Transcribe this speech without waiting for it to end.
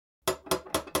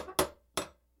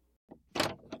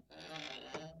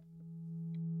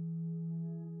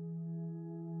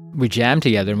we jam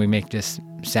together and we make just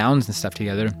sounds and stuff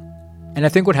together. And I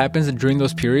think what happens during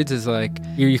those periods is like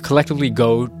you collectively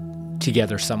go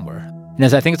together somewhere. And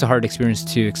I think it's a hard experience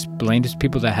to explain to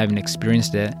people that haven't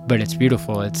experienced it, but it's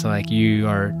beautiful. It's like you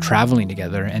are traveling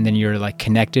together and then you're like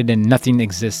connected and nothing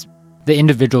exists. The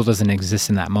individual doesn't exist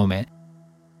in that moment.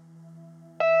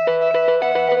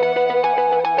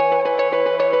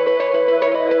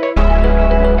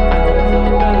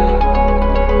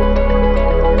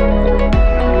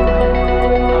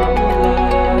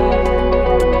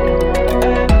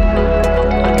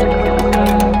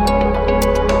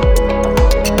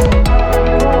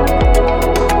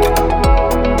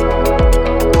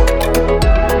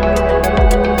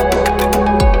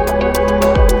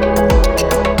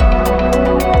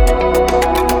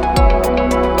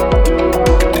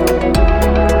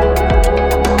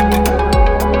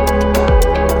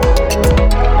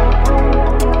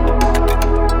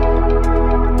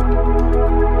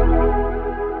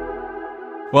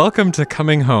 Welcome to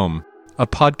Coming Home, a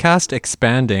podcast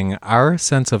expanding our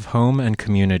sense of home and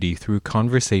community through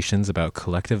conversations about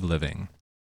collective living.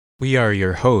 We are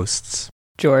your hosts,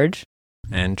 George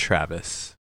and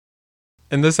Travis.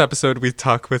 In this episode, we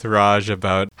talk with Raj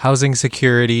about housing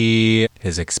security,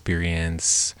 his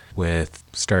experience with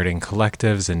starting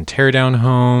collectives and teardown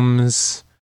homes,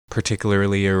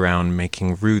 particularly around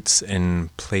making roots in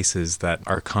places that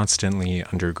are constantly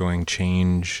undergoing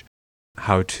change,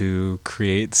 how to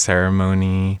create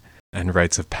ceremony and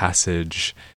rites of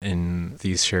passage in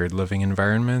these shared living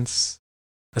environments,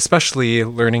 especially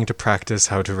learning to practice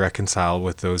how to reconcile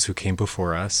with those who came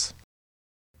before us.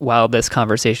 While this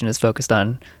conversation is focused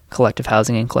on collective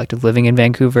housing and collective living in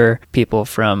Vancouver, people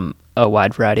from a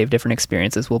wide variety of different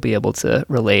experiences will be able to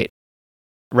relate.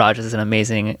 Raj is an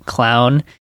amazing clown.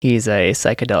 He's a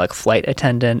psychedelic flight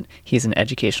attendant. He's an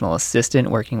educational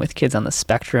assistant working with kids on the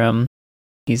spectrum.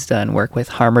 He's done work with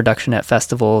harm reduction at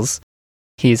festivals.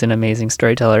 He's an amazing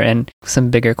storyteller, and some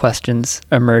bigger questions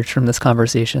emerged from this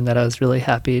conversation that I was really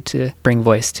happy to bring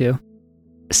voice to.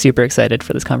 Super excited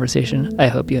for this conversation. I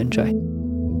hope you enjoy.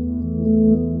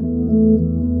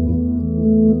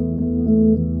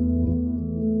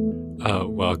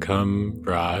 Welcome,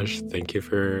 Raj. Thank you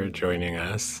for joining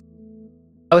us.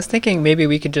 I was thinking maybe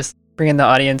we could just bring in the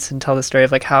audience and tell the story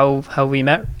of like how we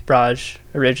met Raj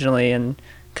originally and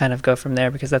kind of go from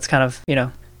there, because that's kind of,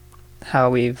 how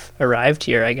we've arrived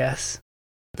here, I guess.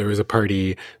 There was a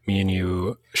party, me and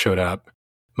you showed up.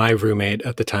 My roommate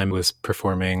at the time was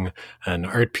performing an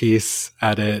art piece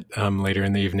at it later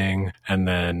in the evening. And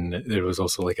then there was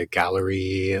also like a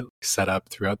gallery set up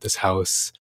throughout this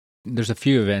house. There's a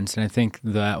few events, and I think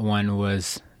that one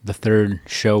was the third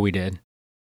show we did.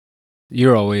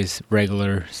 You're always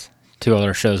regulars to all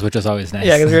our shows, which is always nice.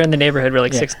 Yeah, because we're in the neighborhood. We're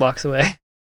like 6 blocks away.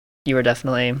 You were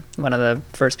definitely one of the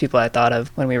first people I thought of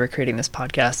when we were creating this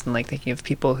podcast and like thinking of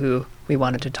people who we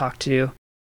wanted to talk to.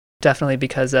 Definitely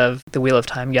because of the Wheel of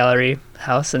Time Gallery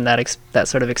house and that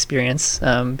sort of experience,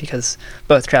 because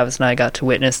both Travis and I got to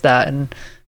witness that and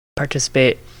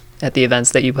participate at the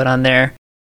events that you put on there.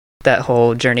 That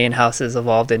whole journey in houses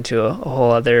evolved into a whole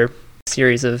other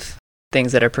series of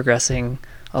things that are progressing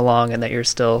along and that you're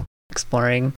still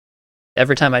exploring.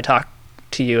 Every time I talk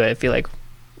to you, I feel like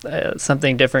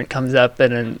something different comes up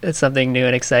and it's something new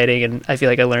and exciting, and I feel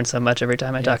like I learn so much every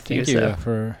time I talk to you. Thank you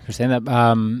for saying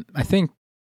that. I think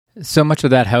so much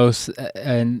of that house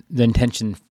and the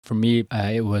intention for me,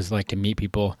 it was like to meet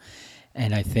people,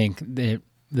 and I think that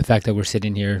the fact that we're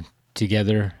sitting here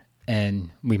together and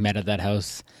we met at that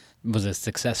house was a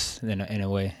success in a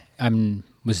way. I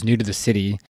was new to the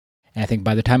city, and I think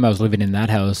by the time I was living in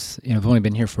that house, I've only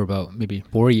been here for about maybe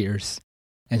 4 years,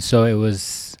 and so it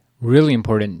was really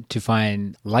important to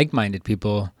find like-minded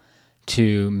people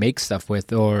to make stuff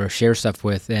with or share stuff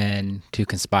with and to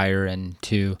conspire and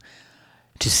to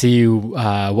see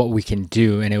what we can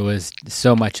do. And it was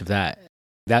so much of that.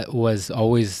 That was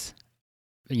always,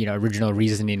 original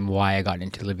reasoning why I got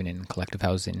into living in collective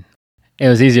housing. It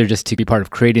was easier just to be part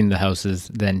of creating the houses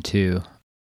than to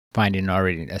finding an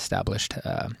already established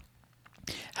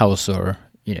house or,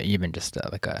 even just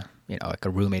like a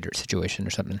roommate or situation or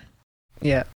something.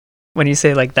 Yeah. When you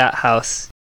say like that house,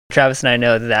 Travis and I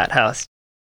know that house.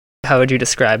 How would you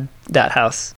describe that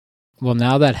house? Well,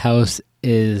 now that house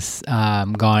is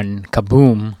gone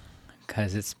kaboom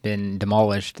because it's been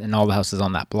demolished and all the houses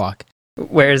on that block.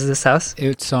 Where is this house?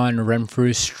 It's on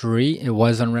Renfrew Street. It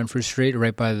was on Renfrew Street,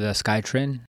 right by the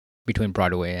SkyTrain, between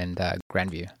Broadway and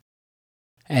Grandview.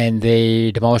 And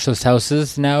they demolished those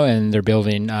houses now, and they're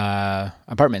building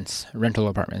apartments, rental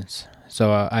apartments.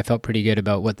 So I felt pretty good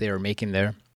about what they were making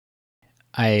there.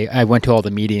 I went to all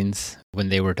the meetings when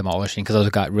they were demolishing because I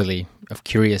got really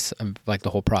curious of like the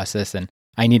whole process, and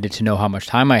I needed to know how much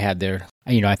time I had there.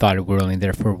 I thought we were only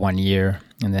there for 1 year,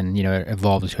 and then it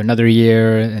evolved to another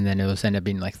year, and then it was ended up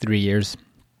being like 3 years.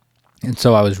 And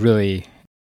so I was really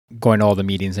going to all the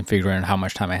meetings and figuring out how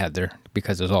much time I had there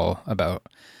because it was all about,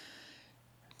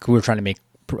 we were trying to make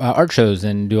art shows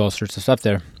and do all sorts of stuff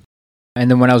there. And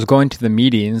then when I was going to the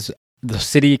meetings, the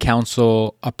city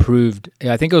council approved,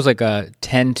 I think it was like a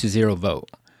 10-0 vote,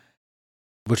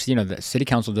 which, the city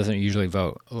council doesn't usually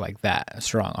vote like that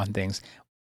strong on things.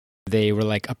 They were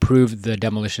like approved the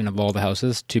demolition of all the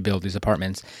houses to build these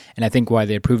apartments. And I think why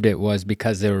they approved it was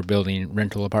because they were building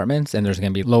rental apartments and there's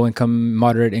going to be low income,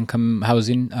 moderate income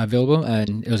housing available,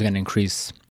 and it was going to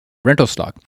increase rental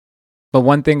stock. But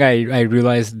one thing I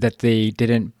realized that they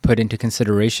didn't put into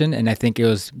consideration, and I think it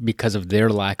was because of their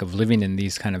lack of living in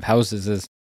these kind of houses, is,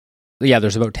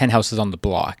 there's about 10 houses on the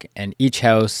block, and each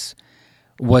house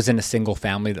wasn't a single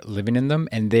family living in them,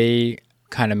 and they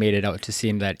kind of made it out to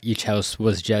seem that each house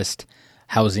was just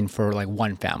housing for like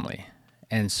one family.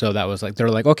 And so that was like, they're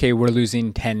like, okay, we're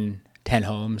losing 10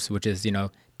 homes, which is,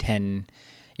 10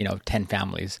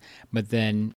 families. But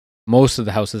then most of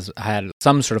the houses had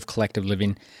some sort of collective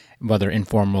living, whether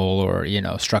informal or,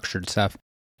 structured stuff.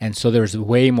 And so there's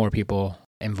way more people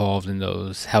involved in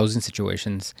those housing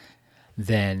situations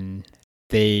than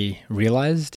they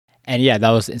realized. And yeah, that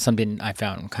was something I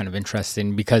found kind of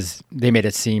interesting because they made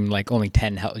it seem like only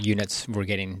 10 units were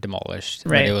getting demolished.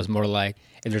 Right. But it was more like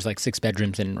if there's like 6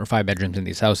 bedrooms or 5 bedrooms in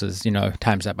these houses,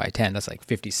 times that by 10, that's like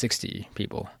 50, 60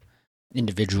 people,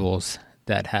 individuals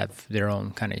that have their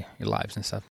own kind of lives and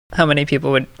stuff. How many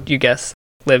people would you guess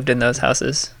lived in those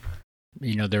houses?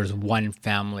 There's one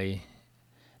family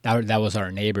that was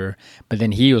our neighbor, but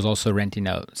then he was also renting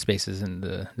out spaces in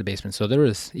the basement. So there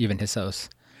was even his house.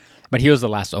 But he was the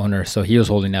last owner, so he was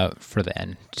holding out for the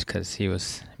end because he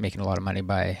was making a lot of money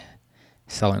by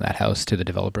selling that house to the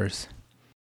developers.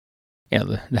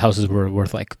 The houses were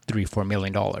worth like $3-4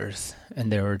 million, and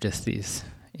they were just these,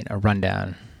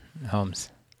 rundown homes.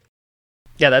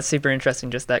 Yeah, that's super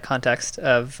interesting. Just that context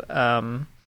of,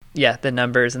 the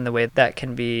numbers and the way that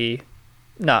can be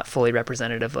not fully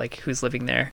representative, like who's living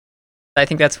there. I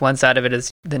think that's one side of it,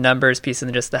 is the numbers piece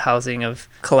and just the housing of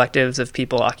collectives of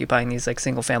people occupying these like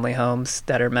single family homes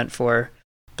that are meant for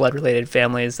blood related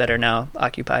families that are now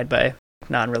occupied by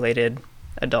non-related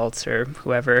adults or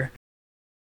whoever.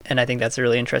 And I think that's a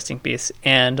really interesting piece.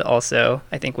 And also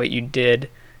I think what you did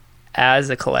as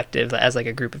a collective, as like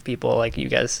a group of people, like you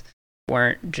guys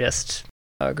weren't just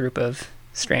a group of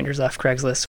strangers off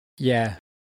Craigslist. Yeah.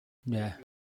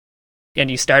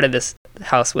 And you started this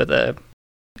house with a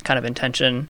kind of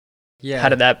intention. Yeah. How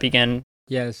did that begin?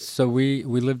 Yeah, so we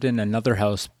lived in another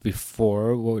house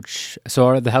before,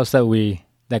 the house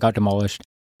that got demolished,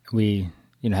 we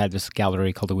had this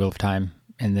gallery called the Wheel of Time,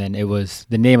 and then it was,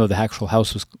 the name of the actual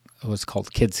house was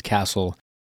called Kids Castle,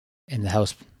 and the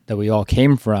house that we all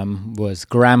came from was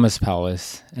Grandma's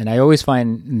Palace. And I always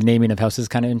find naming of houses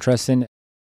kind of interesting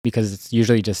because it's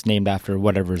usually just named after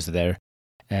whatever's there.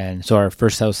 And so our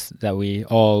first house that we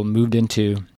all moved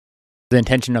into, the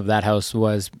intention of that house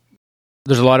was,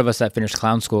 there's a lot of us that finished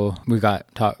clown school. We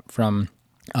got taught from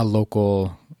a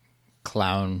local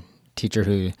clown teacher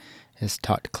who has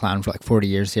taught clown for like 40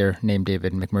 years here, named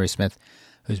David McMurray Smith,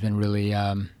 who's been really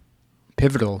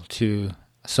pivotal to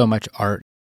so much art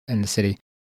in the city.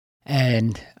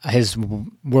 And his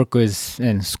work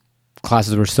and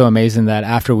classes were so amazing that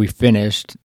after we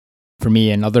finished, for me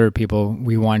and other people,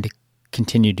 we wanted to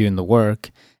continue doing the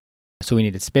work. So we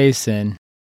needed space and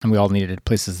we all needed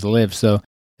places to live. So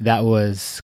that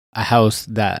was a house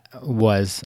that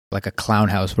was like a clown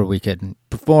house where we could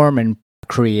perform and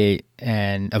create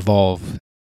and evolve.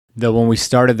 Though when we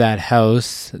started that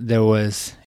house, there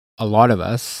was a lot of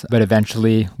us, but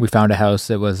eventually we found a house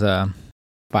that was a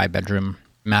 5-bedroom,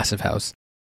 massive house,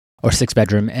 or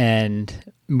 6-bedroom,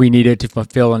 and we needed to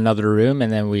fulfill another room,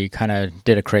 and then we kind of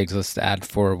did a Craigslist ad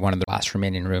for one of the last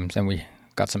remaining rooms, and we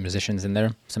got some musicians in there,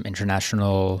 some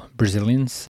international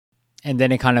Brazilians. And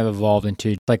then it kind of evolved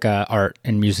into like a art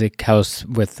and music house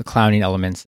with the clowning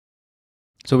elements.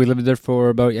 So we lived there for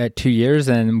about 2 years,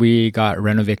 and we got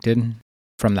renovated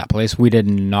from that place. We did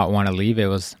not want to leave. It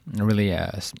was really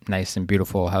a nice and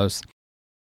beautiful house.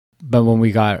 But when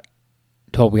we got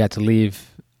told we had to leave,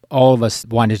 all of us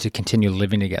wanted to continue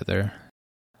living together,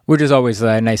 which is always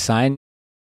a nice sign.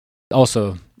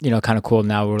 Also, kind of cool.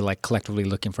 Now we're like collectively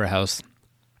looking for a house.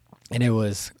 And it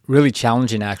was really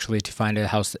challenging, actually, to find a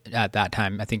house at that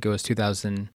time. I think it was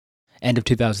end of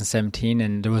 2017,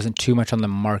 and there wasn't too much on the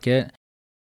market.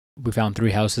 we found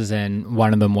 3 houses, and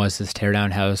one of them was this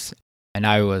teardown house, and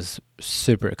I was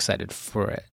super excited for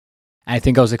it. I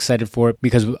think I was excited for it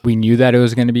because we knew that it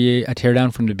was going to be a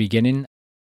teardown from the beginning.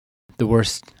 The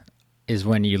worst is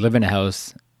when you live in a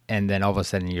house and then all of a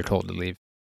sudden you're told to leave.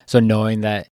 So knowing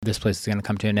that this place is going to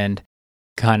come to an end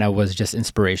kind of was just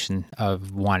inspiration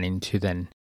of wanting to then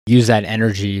use that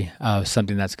energy of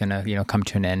something that's going to, come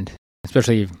to an end,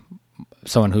 especially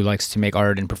someone who likes to make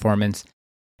art and performance.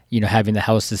 Having the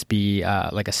house just be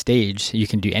like a stage, you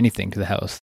can do anything to the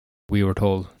house. We were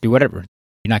told, do whatever.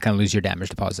 You're not going to lose your damage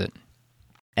deposit.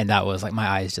 And that was like my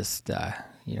eyes just,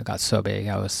 got so big.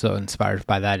 I was so inspired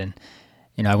by that. And,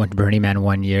 I went to Burning Man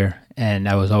 1 year and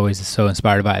I was always so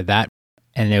inspired by that.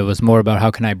 And it was more about how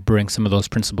can I bring some of those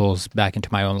principles back into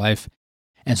my own life.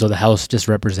 And so the house just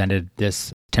represented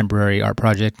this temporary art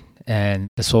project. And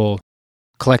this whole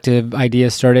collective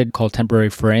idea started called Temporary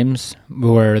Frames,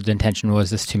 where the intention was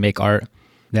just to make art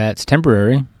that's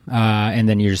temporary. And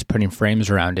then you're just putting frames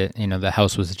around it. The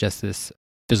house was just this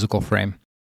physical frame.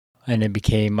 And it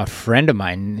became a friend of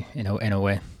mine, in a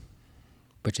way,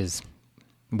 which is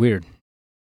weird.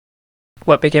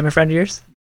 What became a friend of yours?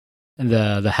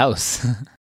 The house.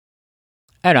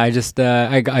 I don't know, I just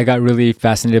I got really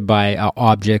fascinated by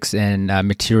objects and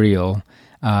material,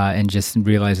 and just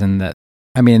realizing that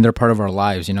they're part of our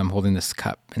lives. I'm holding this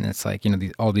cup, and it's like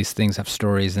all these things have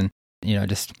stories, and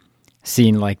just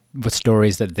seeing like what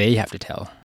stories that they have to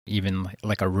tell. Even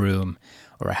like a room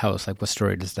or a house, like what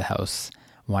story does the house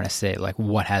want to say? Like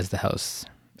what has the house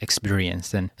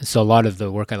experienced? And so a lot of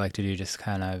the work I like to do just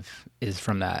kind of is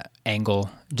from that angle,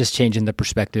 just changing the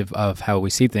perspective of how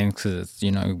we see things, because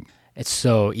it's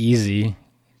so easy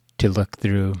to look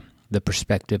through the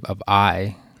perspective of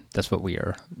I. That's what we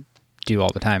do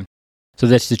all the time. So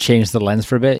that's to change the lens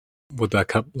for a bit. Would that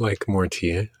cup like more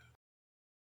tea?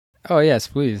 Oh yes,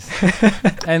 please.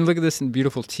 And look at this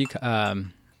beautiful teapot.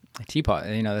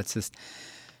 That's just,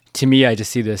 to me, I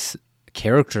just see this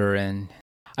character, and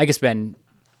I could spend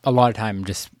a lot of time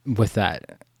just with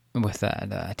that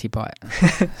teapot.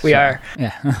 We are.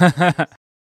 Yeah.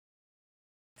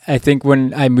 I think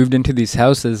when I moved into these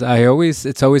houses,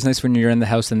 it's always nice when you're in the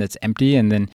house and it's empty,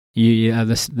 and then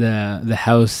the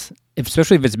house,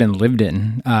 especially if it's been lived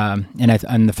in.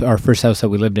 Our first house that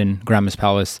we lived in, Grandma's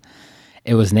Palace,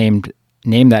 it was named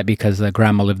that because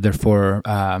Grandma lived there for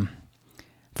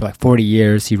like 40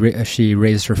 years. She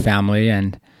raised her family,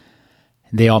 and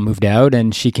they all moved out,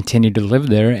 and she continued to live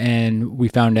there. And we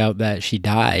found out that she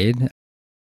died.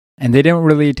 And they didn't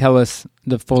really tell us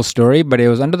the full story, but it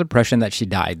was under the impression that she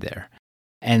died there.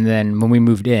 And then when we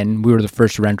moved in, we were the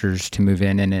first renters to move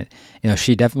in, and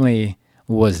she definitely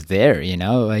was there.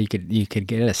 Like you could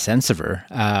get a sense of her.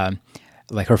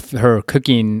 Like her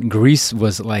cooking grease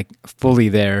was like fully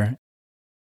there,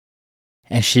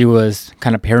 and she was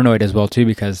kind of paranoid as well too,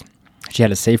 because she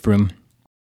had a safe room.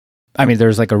 There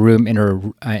was like a room in her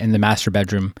in the master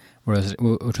bedroom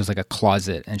which was like a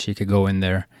closet, and she could go in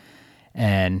there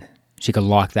and she could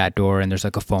lock that door, and there's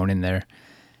like a phone in there.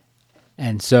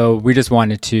 And so we just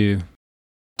wanted to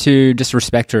just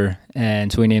respect her,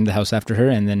 and so we named the house after her.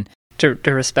 And then to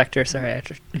respect her, sorry.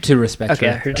 To respect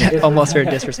her. Okay, almost heard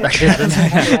disrespect her.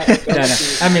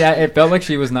 No. It felt like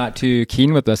she was not too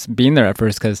keen with us being there at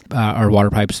first, because our water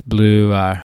pipes blew,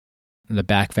 the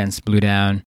back fence blew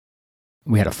down.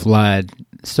 We had a flood.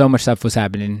 So much stuff was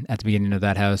happening at the beginning of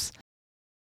that house.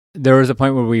 There was a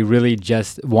point where we really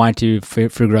just wanted to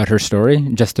figure out her story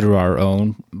just through our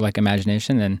own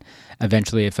imagination, and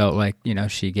eventually it felt like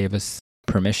she gave us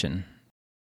permission,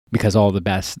 because all the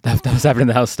bad stuff that was happening in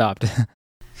the house stopped.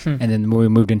 And then when we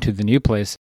moved into the new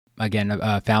place, again,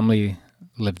 a family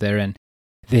lived there, and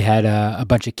they had a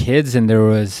bunch of kids, and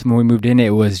when we moved in,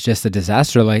 it was just a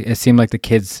disaster. Like it seemed like the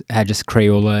kids had just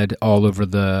Crayolaed all over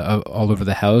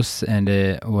the house, and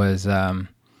it was.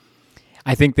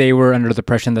 I think they were under the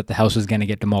impression that the house was going to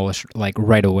get demolished like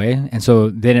right away, and so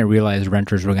they didn't realize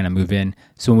renters were going to move in.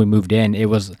 So when we moved in, it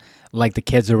was like the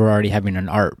kids were already having an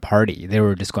art party. They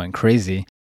were just going crazy.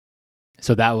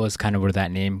 So that was kind of where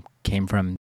that name came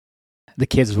from. The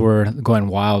kids were going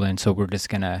wild, and so we're just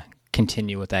going to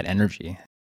continue with that energy.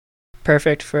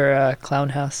 Perfect for a clown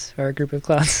house or a group of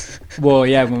clowns. Well,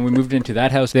 yeah, when we moved into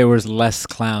that house, there was less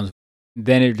clowns.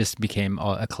 Then it just became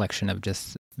a collection of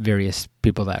just various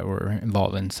people that were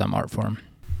involved in some art form.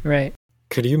 Right.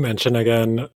 Could you mention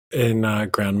again in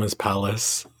Grandma's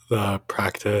Palace the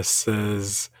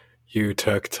practices you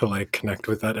took to connect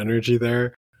with that energy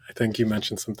there? I think you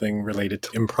mentioned something related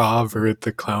to improv or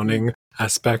the clowning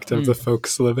aspect of the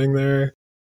folks living there.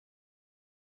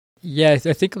 Yeah,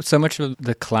 I think so much of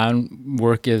the clown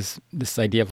work is this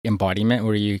idea of embodiment,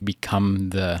 where you become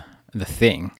the the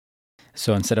thing.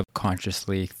 So instead of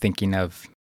consciously thinking of,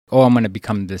 oh, I'm going to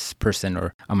become this person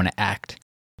or I'm going to act,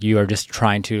 you are just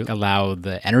trying to allow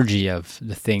the energy of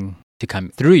the thing to come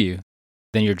through you.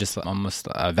 Then you're just almost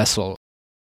a vessel.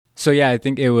 So yeah, I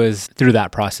think it was through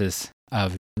that process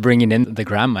of bringing in the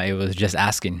grandma, it was just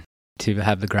asking to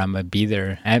have the grandma be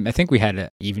there. And I think we had an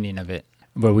evening of it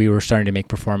where we were starting to make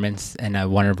performance, and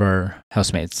one of our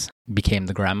housemates became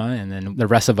the grandma, and then the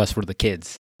rest of us were the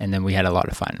kids. And then we had a lot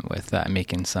of fun with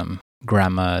making some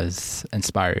grandma's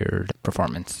inspired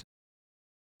performance.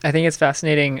 I think it's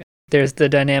fascinating. There's the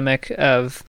dynamic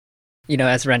of,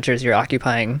 as renters, you're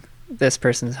occupying this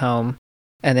person's home,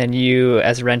 and then you,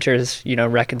 as renters,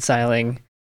 reconciling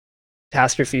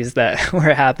catastrophes that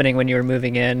were happening when you were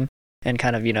moving in, and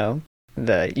kind of,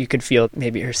 you could feel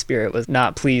maybe her spirit was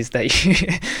not pleased that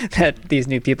that these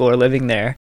new people are living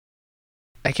there.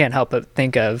 I can't help but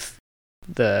think of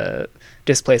the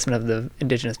displacement of the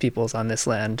indigenous peoples on this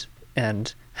land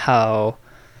and how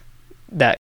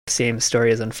that same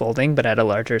story is unfolding, but at a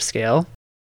larger scale,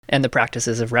 and the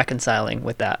practices of reconciling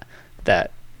with that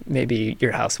maybe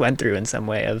your house went through in some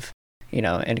way of,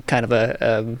 and kind of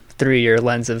a through your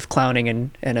lens of clowning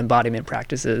and embodiment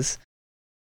practices.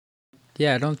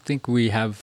 Yeah, I don't think we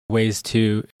have ways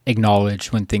to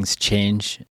acknowledge when things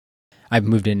change. I've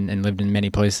moved in and lived in many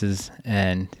places,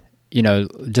 and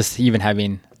just even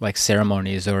having like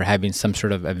ceremonies or having some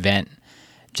sort of event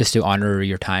just to honor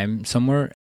your time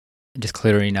somewhere, just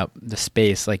clearing up the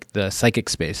space, like the psychic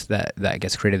space that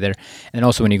gets created there. And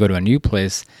also when you go to a new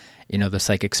place, the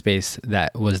psychic space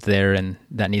that was there and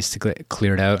that needs to get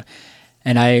cleared out.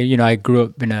 And I grew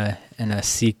up in a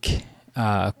Sikh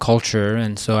culture,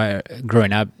 and so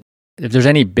growing up, if there's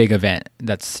any big event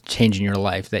that's changing your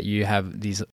life, that you have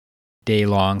these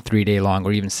day-long, 3-day-long,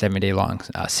 or even 7-day-long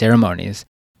ceremonies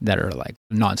that are like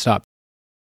nonstop.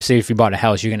 So if you bought a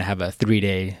house, you're going to have a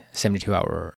 3-day,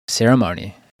 72-hour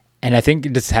ceremony. And I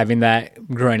think just having that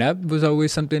growing up was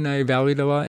always something I valued a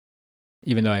lot.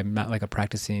 Even though I'm not like a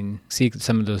practicing Sikh,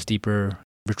 some of those deeper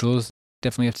rituals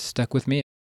definitely have stuck with me.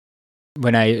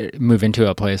 When I move into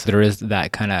a place, there is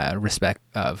that kind of respect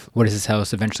of what does this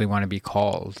house eventually want to be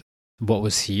called? What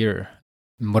was here?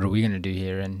 And what are we going to do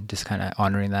here? And just kind of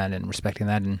honoring that and respecting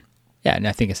that. And yeah, and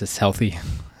I think it's just healthy,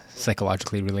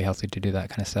 psychologically really healthy to do that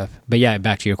kind of stuff. But yeah,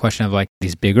 back to your question of like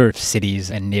these bigger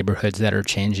cities and neighborhoods that are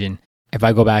changing. If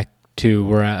I go back to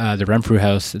where the Renfrew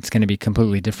house, it's going to be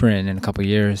completely different in a couple of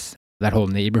years. That whole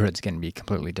neighborhood's going to be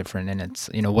completely different. And it's,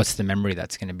 what's the memory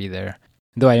that's going to be there?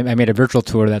 Though I made a virtual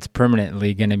tour that's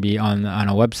permanently going to be on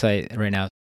a website right now.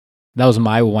 That was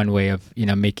my one way of,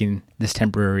 making this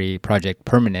temporary project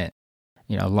permanent,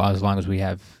 as long as we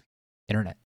have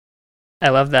internet. I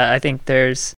love that. I think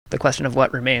there's the question of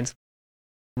what remains.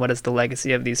 What is the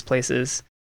legacy of these places?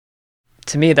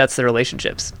 To me, that's the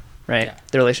relationships, right? Yeah.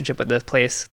 The relationship with the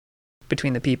place,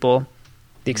 between the people,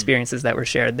 the experiences that were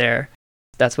shared there.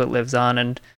 That's what lives on.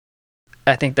 And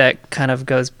I think that kind of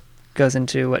goes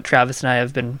into what Travis and I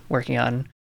have been working on.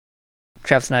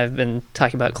 Travis and I have been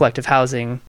talking about collective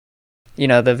housing.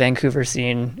 The Vancouver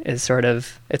scene is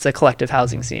it's a collective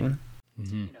housing scene.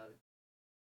 Mm-hmm.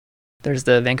 There's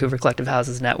the Vancouver Collective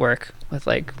Houses Network with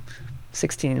like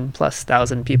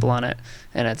 16,000+ people on it,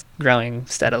 and it's growing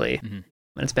steadily. Mm-hmm.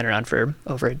 And it's been around for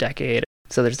over a decade.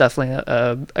 So there's definitely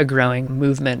a growing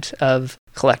movement of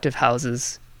collective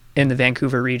houses in the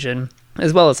Vancouver region,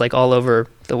 as well as like all over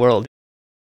the world.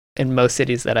 In most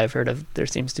cities that I've heard of, there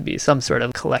seems to be some sort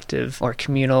of collective or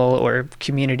communal or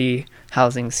community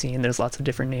housing scene. There's lots of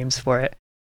different names for it.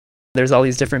 There's all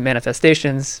these different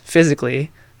manifestations physically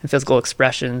and physical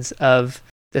expressions of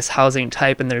this housing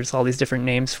type, and there's all these different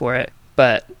names for it.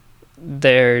 But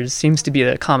there seems to be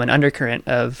a common undercurrent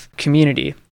of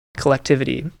community,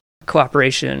 collectivity,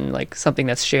 cooperation, like something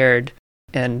that's shared.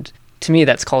 And to me,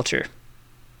 that's culture,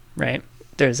 right?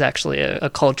 There's actually a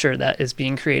culture that is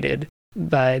being created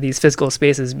by these physical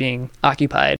spaces being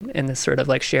occupied in this sort of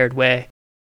like shared way.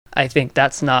 I think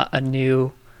that's not a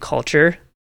new culture.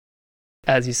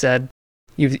 As you said,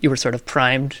 you were sort of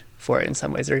primed for it in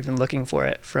some ways, or even looking for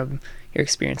it from your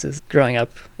experiences growing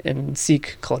up in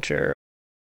Sikh culture.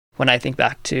 When I think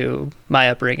back to my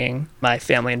upbringing, my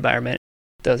family environment,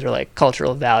 those are like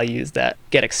cultural values that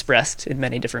get expressed in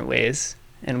many different ways,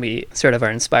 and we sort of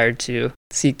are inspired to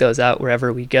seek those out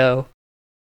wherever we go.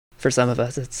 For some of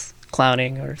us, it's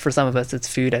clowning, or for some of us, it's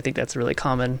food. I think that's really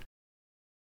common.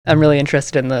 I'm really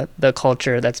interested in the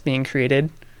culture that's being created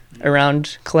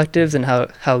around collectives and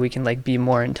how we can like be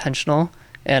more intentional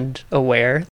and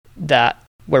aware that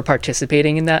we're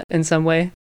participating in that in some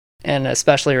way, and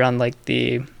especially around like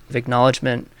the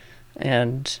acknowledgement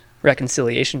and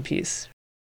reconciliation piece.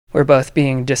 we're both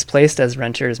being displaced as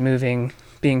renters,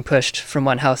 being pushed from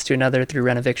one house to another through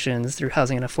rent evictions, through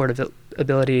housing and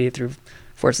affordability, through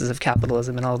forces of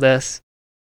capitalism and all this.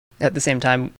 At the same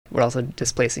time, we're also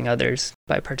displacing others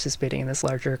by participating in this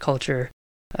larger culture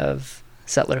of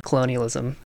settler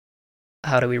colonialism.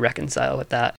 How do we reconcile with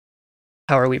that?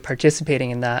 How are we participating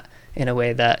in that in a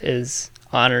way that is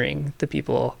honoring the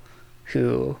people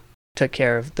who took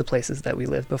care of the places that we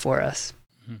live before us?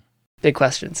 Mm-hmm. Big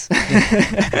questions.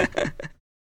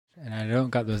 And I don't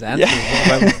got those answers.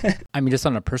 Yeah. I mean, just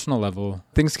on a personal level,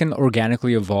 things can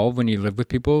organically evolve when you live with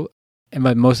people.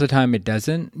 But most of the time it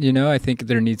doesn't, I think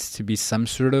there needs to be some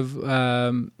sort of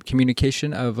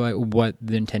communication of what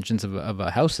the intentions of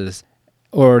a house is,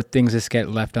 or things just get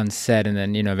left unsaid. And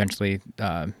then, eventually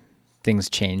things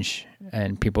change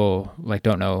and people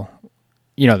don't know,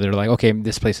 they're like, okay,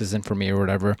 this place isn't for me or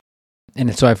whatever.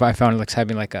 And so I found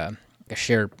having a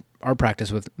shared art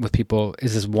practice with people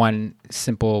is this one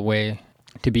simple way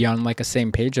to be on a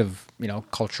same page of,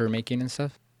 culture making and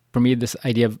stuff. For me, this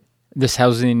idea of this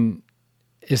housing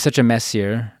is such a mess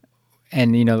here.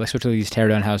 And, especially these tear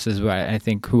down houses, where I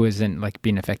think who isn't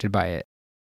being affected by it.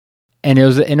 And it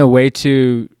was in a way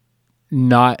to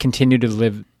not continue to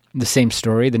live the same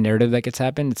story, the narrative that gets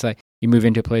happened. It's like you move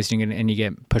into a place and you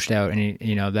get pushed out, and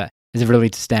that is a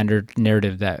really standard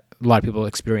narrative that a lot of people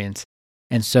experience.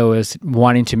 And so it's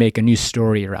wanting to make a new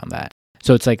story around that.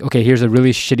 So it's like, okay, here's a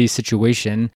really shitty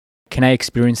situation. Can I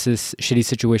experience this shitty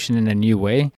situation in a new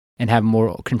way and have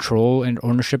more control and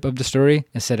ownership of the story,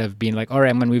 instead of being like, all right,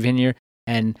 I'm going to move in here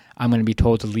and I'm going to be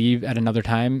told to leave at another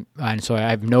time. And so I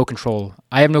have no control.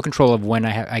 I have no control of when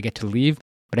I get to leave,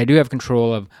 but I do have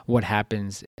control of what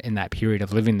happens in that period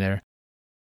of living there.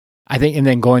 I think, and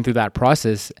then going through that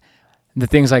process, the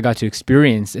things I got to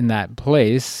experience in that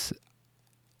place,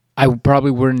 I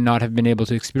probably would not have been able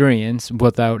to experience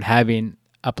without having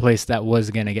a place that was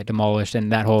going to get demolished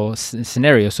and that whole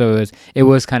scenario. So it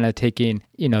was kind of taking,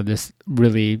 this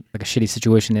really a shitty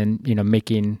situation and,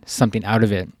 making something out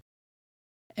of it.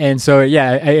 And so,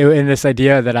 yeah, in this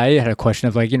idea that I had a question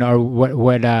of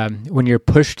when you're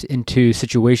pushed into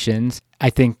situations, I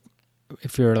think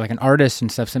if you're an artist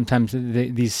and stuff, sometimes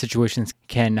these situations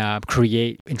can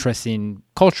create interesting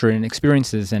culture and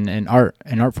experiences and art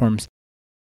forms.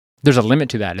 There's a limit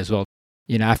to that as well.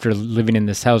 After living in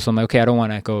this house, I'm like, okay, I don't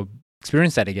want to go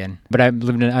experience that again. But I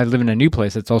live in a new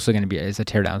place that's also going to be a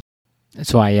teardown.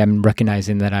 So I am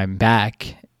recognizing that I'm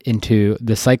back into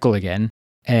the cycle again.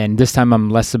 And this time I'm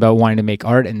less about wanting to make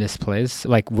art in this place,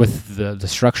 with the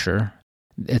structure.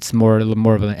 It's more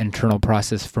of an internal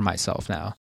process for myself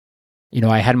now.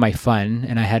 I had my fun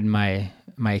and I had my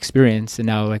experience, and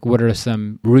now what are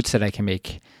some roots that I can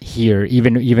make here,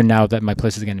 even now that my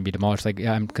place is going to be demolished?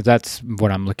 Because that's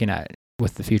what I'm looking at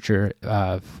with the future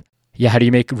of, how do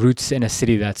you make roots in a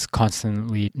city that's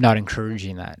constantly not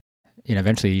encouraging that?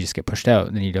 Eventually you just get pushed out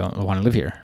and then you don't want to live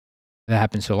here. That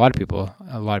happens to a lot of people.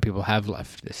 A lot of people have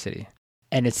left the city.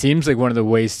 And it seems like one of the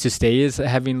ways to stay is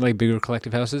having bigger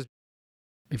collective houses.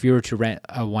 If you were to rent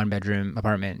a 1-bedroom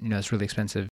apartment, it's really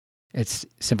expensive. It's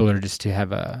simpler just to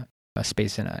have a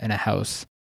space in a house.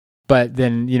 But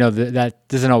then, that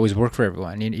doesn't always work for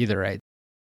everyone either, right?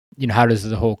 How does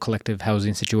the whole collective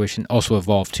housing situation also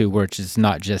evolve too, where it's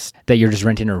not just that you're just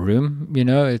renting a room,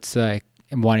 it's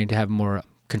wanting to have more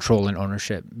control and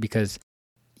ownership, because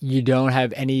you don't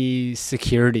have any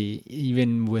security.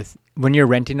 Even when you're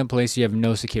renting a place, you have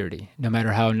no security, no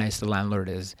matter how nice the landlord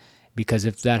is, because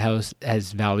if that house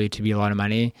has value to be a lot of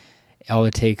money, all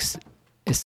it takes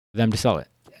is them to sell it,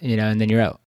 and then you're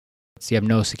out. So you have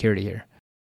no security here.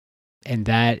 And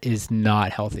that is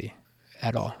not healthy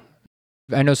at all.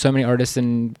 I know so many artists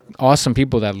and awesome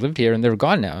people that lived here and they're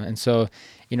gone now. And so,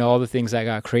 all the things that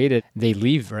got created, they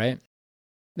leave, right?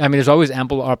 I mean, there's always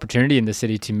ample opportunity in the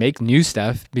city to make new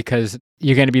stuff because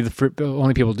you're going to be the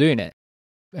only people doing it.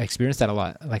 I experienced that a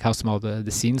lot, how small the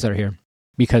scenes are here.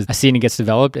 Because a scene gets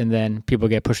developed and then people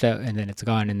get pushed out and then it's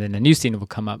gone. And then a new scene will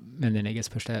come up and then it gets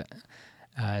pushed out.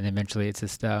 And eventually it's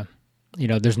just,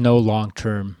 there's no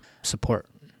long-term support.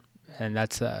 And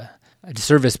that's a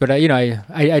disservice. But,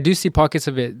 I do see pockets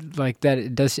of it like that.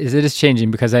 It is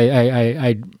changing, because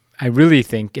I really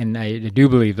think, and I do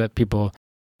believe that people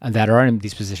that are in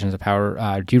these positions of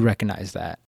power do recognize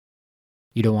that.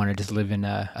 You don't want to just live in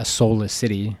a soulless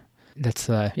city. That's,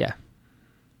 Don't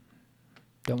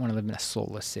want to live in a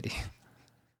soulless city.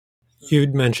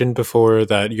 You'd mentioned before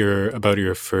that about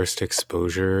your first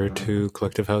exposure to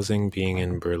collective housing being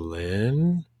in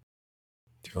Berlin.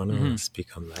 Do you want to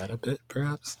speak on that a bit,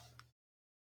 perhaps?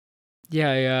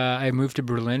 Yeah, I moved to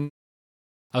Berlin.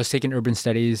 I was taking urban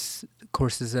studies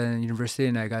courses at university,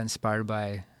 and I got inspired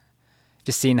by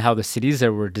just seeing how the cities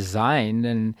there were designed,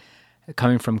 and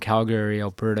coming from Calgary,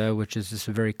 Alberta, which is just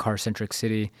a very car-centric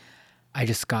city, I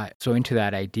just got so into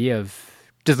that idea of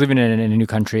just living in a new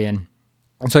country. And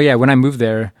so, yeah, when I moved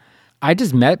there, I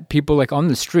just met people like on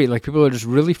the street. Like, people are just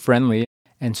really friendly.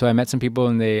 And so I met some people,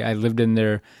 and I lived in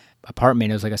their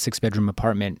apartment. It was like a 6-bedroom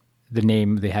apartment. The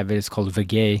name they have is called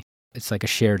Vegay. It's like a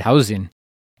shared housing.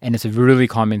 And it's a really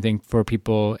common thing for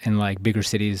people in like bigger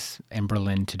cities and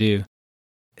Berlin to do.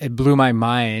 It blew my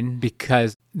mind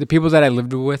because the people that I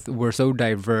lived with were so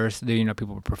diverse. They,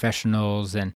 people were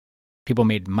professionals and people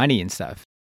made money and stuff.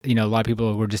 A lot of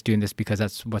people were just doing this because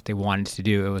that's what they wanted to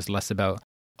do. It was less about,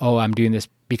 oh, I'm doing this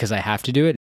because I have to do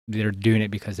it. They're doing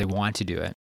it because they want to do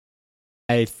it.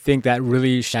 I think that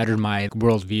really shattered my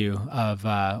worldview of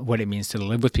what it means to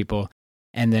live with people,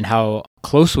 and then how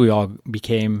close we all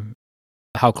became,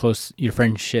 how close your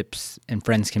friendships and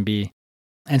friends can be.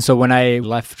 And so when I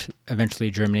left eventually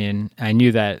Germany, and I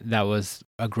knew that that was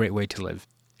a great way to live.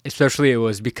 Especially it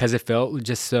was because it felt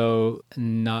just so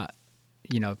not,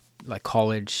 like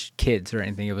college kids or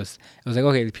anything. It was like,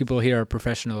 okay, the people here are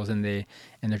professionals, and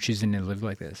they're choosing to live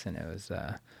like this, and it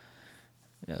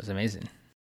was amazing.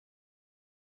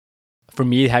 For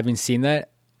me, having seen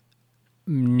that,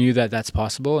 knew that that's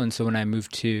possible. And so when I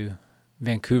moved to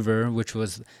Vancouver, it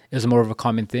was more of a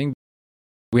common thing.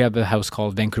 We have a house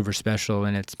called Vancouver Special,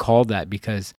 and it's called that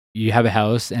because you have a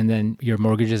house and then your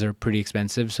mortgages are pretty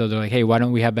expensive. So they're like, hey, why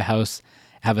don't we have a house,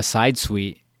 have a side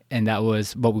suite? And that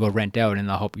was what we go rent out, and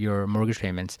they'll help your mortgage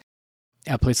payments.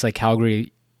 At a place like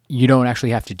Calgary, you don't actually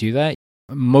have to do that.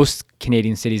 Most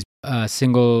Canadian cities, a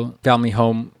single family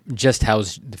home just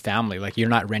houses the family. Like, you're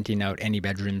not renting out any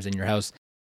bedrooms in your house.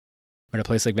 But a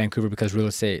place like Vancouver, because real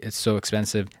estate is so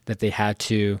expensive, that they had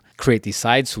to create these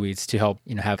side suites to help,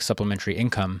 have supplementary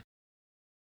income.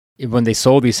 When they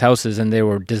sold these houses and they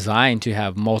were designed to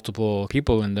have multiple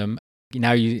people in them,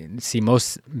 now you see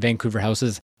most Vancouver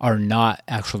houses are not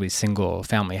actually single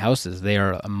family houses. They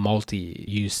are a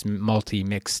multi-use,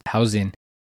 multi-mixed housing.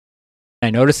 I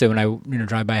noticed it when I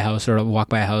drive by a house or walk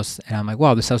by a house, and I'm like,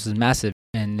 wow, this house is massive.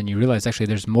 And then you realize actually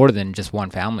there's more than just one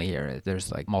family here. There's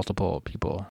like multiple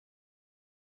people.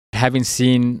 Having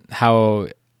seen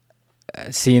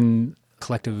seeing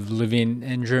collective living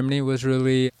in Germany was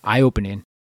really eye-opening.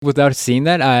 Without seeing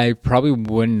that, I probably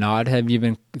would not have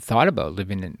even thought about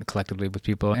living collectively with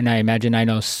people. And I imagine I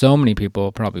know so many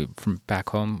people, probably from back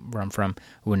home where I'm from,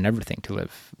 who would never think to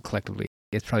live collectively.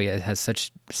 It has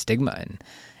such stigma,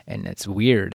 and it's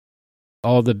weird.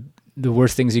 All the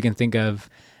worst things you can think of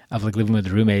like living with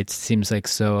roommates seems like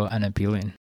so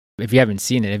unappealing. If you haven't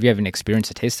seen it, if you haven't experienced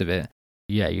a taste of it,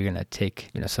 yeah, you're going to take,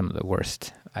 some of the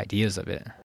worst ideas of it.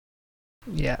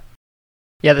 Yeah.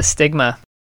 Yeah, the stigma.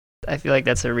 I feel like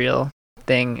that's a real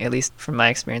thing, at least from my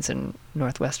experience in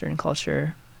Northwestern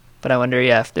culture. But I wonder,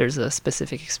 if there's a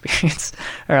specific experience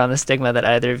around the stigma that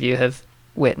either of you have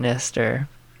witnessed or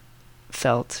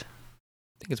felt.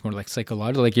 I think it's more like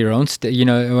psychological, like your own, you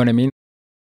know what I mean?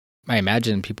 I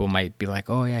imagine people might be like,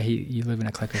 oh yeah, you live in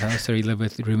a collective house, or you live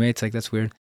with roommates, like that's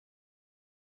weird.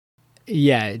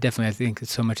 Yeah, definitely. I think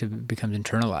so much of it becomes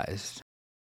internalized.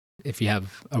 If you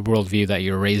have a worldview that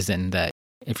you're raised in, that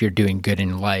if you're doing good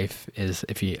in life is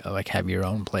if you like have your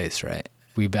own place, right?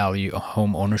 We value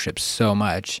home ownership so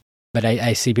much. But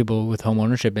I see people with home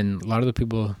ownership, and a lot of the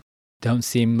people don't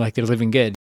seem like they're living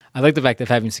good. I like the fact of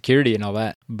having security and all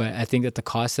that, but I think that the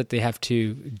cost that they have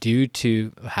to do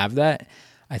to have that,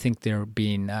 I think they're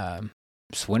being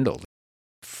swindled.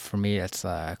 For me, it's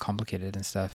complicated and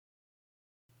stuff.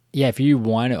 Yeah, if you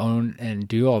want to own and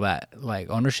do all that, like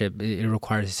ownership, it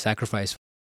requires sacrifice.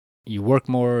 You work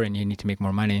more and you need to make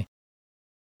more money.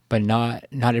 But not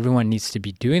everyone needs to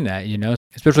be doing that,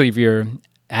 Especially if you're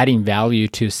adding value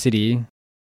to a city.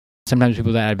 Sometimes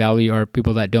people that add value are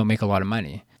people that don't make a lot of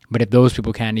money. But if those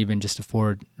people can't even just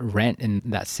afford rent in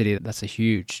that city, that's a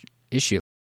huge issue.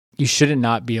 You shouldn't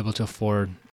not be able to afford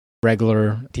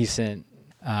regular, decent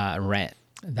rent.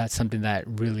 That's something that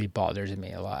really bothers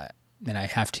me a lot. And I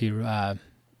have to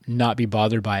not be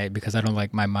bothered by it because I don't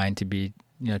like my mind to be,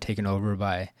 taken over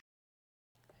by,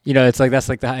 it's like, that's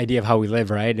like the idea of how we live,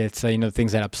 right? It's,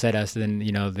 things that upset us, then,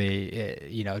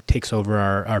 they, takes over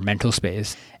our mental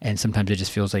space. And sometimes it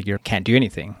just feels like you can't do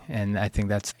anything. And I think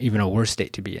that's even a worse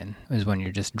state to be in, is when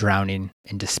you're just drowning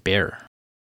in despair.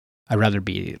 I'd rather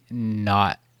be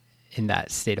not in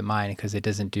that state of mind because it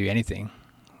doesn't do anything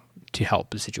to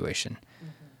help the situation.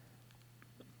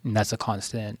 Mm-hmm. And that's a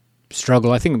constant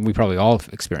struggle. I think we probably all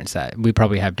experience that. We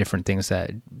probably have different things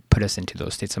that put us into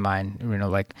those states of mind,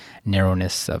 like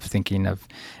narrowness of thinking, of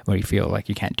where you feel like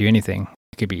you can't do anything.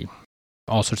 It could be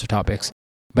all sorts of topics.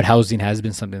 But housing has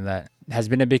been something that has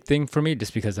been a big thing for me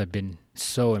just because I've been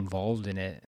so involved in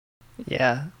it.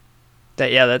 Yeah.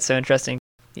 That's so interesting.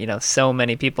 So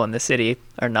many people in the city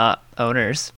are not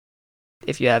owners.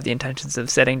 If you have the intentions of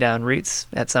setting down roots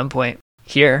at some point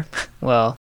here,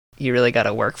 well, you really got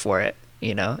to work for it,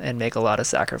 and make a lot of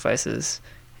sacrifices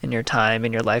in your time,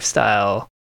 in your lifestyle.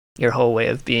 Your whole way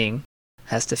of being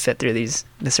has to fit through these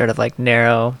sort of like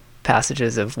narrow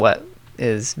passages of what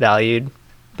is valued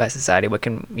by society,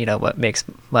 what makes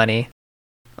money,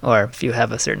 or if you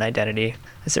have a certain identity,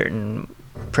 a certain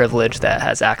privilege that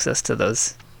has access to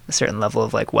those, a certain level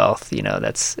of like wealth,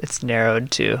 it's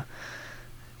narrowed to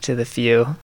the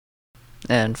few,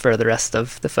 and for the rest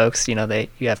of the folks, you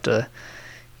have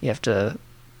to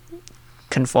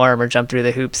conform or jump through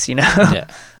the hoops, Yeah.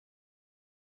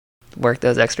 Work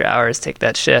those extra hours, take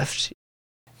that shift.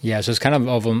 Yeah, so it's kind of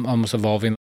almost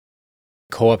evolving.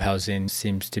 Co-op housing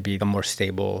seems to be a more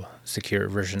stable, secure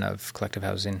version of collective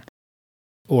housing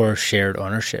or shared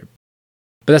ownership.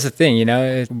 But that's the thing,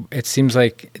 it seems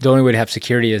like the only way to have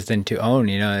security is then to own,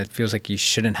 it feels like you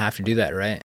shouldn't have to do that,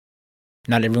 right?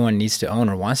 Not everyone needs to own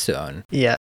or wants to own.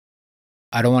 Yeah.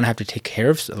 I don't want to have to take care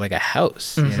of like a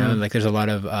house, like there's a lot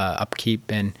of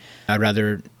upkeep, and I'd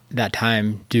rather that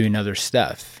time doing other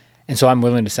stuff. And so I'm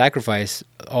willing to sacrifice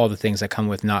all the things that come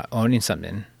with not owning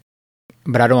something.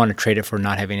 But I don't want to trade it for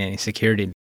not having any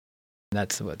security.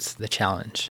 That's what's the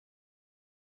challenge.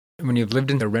 When you've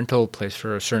lived in a rental place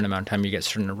for a certain amount of time, you get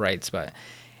certain rights, but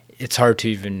it's hard to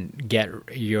even get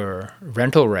your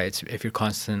rental rights if you're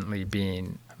constantly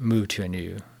being moved to a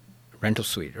new rental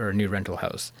suite or a new rental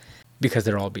house because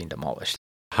they're all being demolished.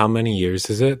 How many years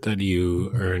is it that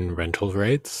you earn rental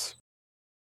rights?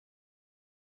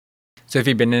 So if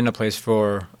you've been in a place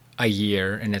for a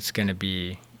year and it's going to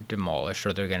be demolished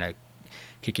or they're going to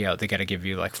kick you out, they got to give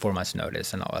you like 4 months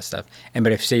notice and all that stuff.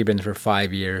 But if say you've been there for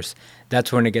 5 years,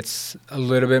 that's when it gets a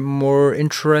little bit more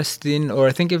interesting. Or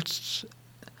I think it's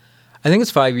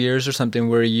 5 years or something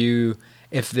where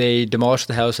if they demolish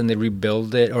the house and they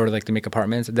rebuild it or like they make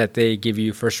apartments, that they give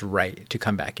you first right to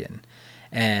come back in.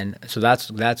 And so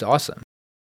that's awesome.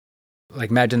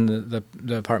 Like imagine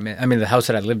the apartment, the house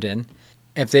that I lived in.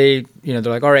 If they, they're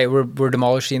like, all right, we're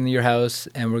demolishing your house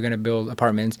and we're going to build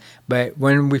apartments. But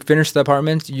when we finish the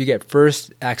apartments, you get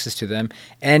first access to them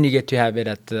and you get to have it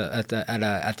at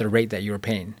the rate that you were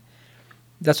paying.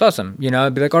 That's awesome.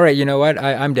 I'd be like, all right, you know what?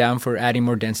 I'm down for adding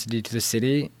more density to the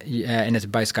city and it's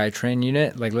by SkyTrain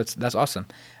unit. Like that's awesome.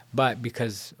 But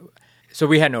so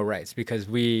we had no rights because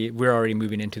we're already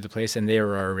moving into the place and they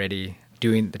were already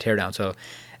doing the teardown. So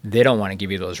they don't want to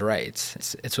give you those rights.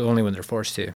 It's only when they're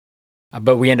forced to.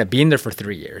 But we end up being there for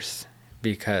 3 years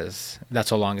because that's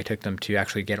how long it took them to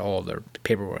actually get all their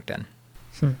paperwork done.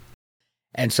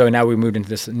 And so now we moved into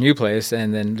this new place,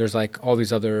 and then there's like all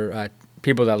these other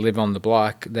people that live on the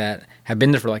block that have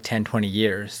been there for like 10, 20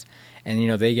 years.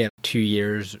 And, they get 2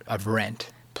 years of rent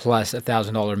plus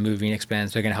 $1,000 moving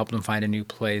expense. They're going to help them find a new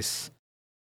place.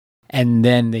 And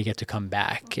then they get to come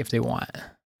back if they want.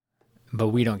 But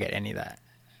we don't get any of that.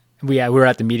 We were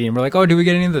at the meeting and we're like, oh, do we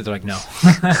get any of that? They're like, no.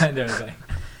 I was like,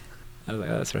 oh,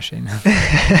 that's frustrating.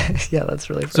 Yeah, that's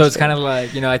really frustrating. So it's kind of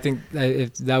like, I think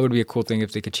that would be a cool thing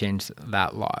if they could change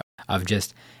that law of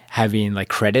just having like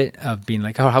credit of being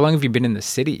like, oh, how long have you been in the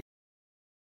city?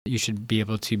 You should be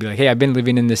able to be like, hey, I've been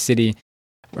living in this city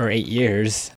for 8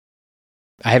 years.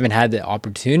 I haven't had the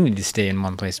opportunity to stay in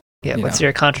one place. Yeah, what's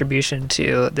your contribution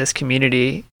to this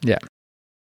community? Yeah.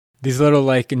 These little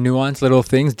like nuanced little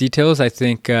things, details, I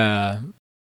think they're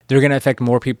going to affect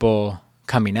more people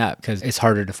coming up because it's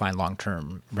harder to find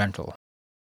long-term rental.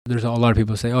 There's a lot of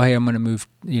people say, oh, hey, I'm going to move,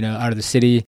 out of the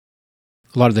city.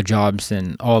 A lot of the jobs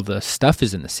and all the stuff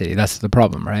is in the city. That's the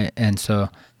problem, right? And so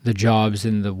the jobs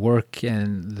and the work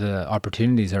and the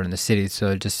opportunities are in the city.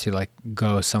 So just to like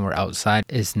go somewhere outside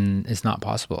is not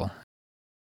possible.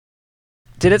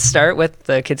 Did it start with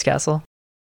the Kids Castle?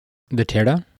 The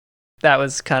teardown? That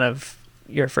was kind of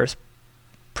your first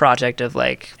project of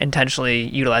like intentionally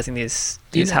utilizing these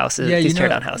houses, these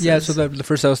teardown houses. Yeah, so the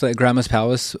first house, like Grandma's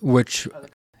Palace, which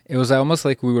it was almost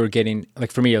like we were getting,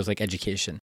 like for me, it was like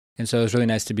education. And so it was really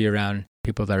nice to be around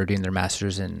people that are doing their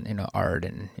masters in art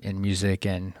and in music.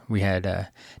 And we had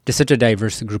just such a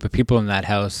diverse group of people in that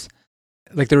house.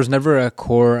 Like there was never a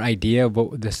core idea of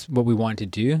what we wanted to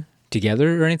do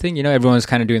together or anything. Everyone was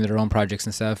kind of doing their own projects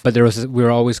and stuff. But we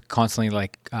were always constantly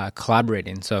like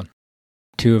collaborating. So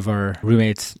 2 of our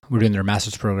roommates were doing their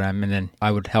master's program, and then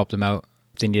I would help them out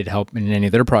if they needed help in any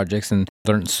of their projects and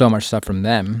learn so much stuff from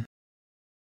them.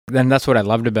 Then that's what I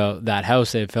loved about that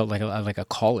house. It felt like a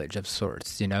college of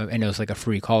sorts, and it was like a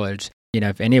free college.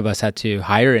 If any of us had to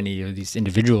hire any of these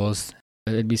individuals,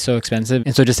 it'd be so expensive.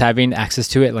 And so just having access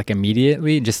to it like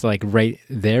immediately, just like right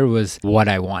there was what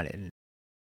I wanted.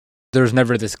 There was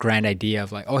never this grand idea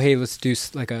of like, oh, hey, let's do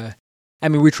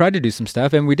we tried to do some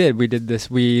stuff and we did this.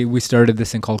 We started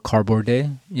this thing called Cardboard Day,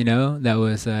 that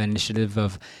was an initiative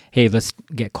of, hey, let's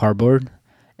get cardboard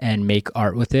and make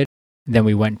art with it. Then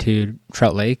we went to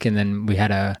Trout Lake and then we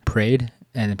had a parade.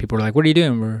 And then people were like, what are you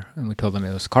doing? And we told them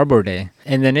it was Cardboard Day.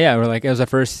 And then, we're like, it was our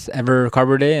first ever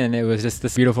Cardboard Day. And it was just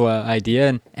this beautiful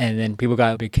idea. And then people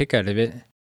got a big kick out of it.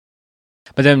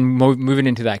 But then moving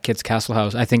into that Kids Castle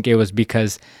house, I think it was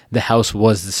because the house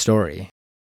was the story.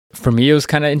 For me, it was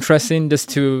kind of interesting just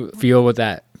to feel what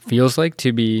that feels like,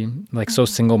 to be like so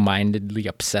single-mindedly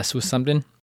obsessed with something.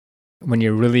 When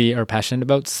you really are passionate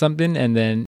about something. And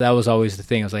then that was always the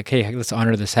thing. I was like, hey, let's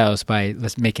honor this house by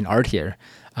let's making art here.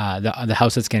 The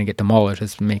house that's going to get demolished,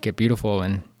 let's make it beautiful.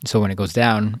 And so when it goes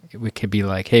down, we could be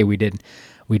like, hey, we did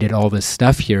all this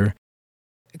stuff here.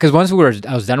 Because once I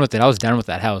was done with it, I was done with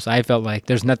that house. I felt like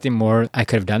there's nothing more I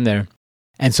could have done there.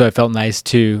 And so it felt nice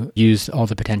to use all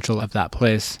the potential of that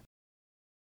place.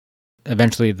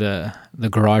 Eventually, the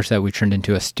garage that we turned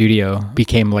into a studio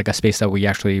became like a space that we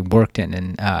actually worked in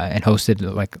and hosted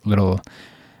like little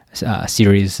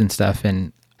series and stuff.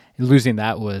 And losing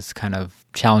that was kind of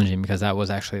challenging because that was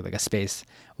actually like a space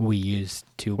we used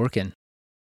to work in.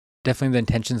 Definitely the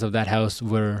intentions of that house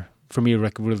were, for me,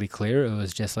 like really clear. It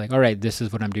was just like, all right, this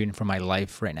is what I'm doing for my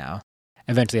life right now.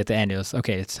 Eventually at the end, it was,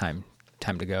 okay, it's time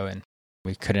to go. And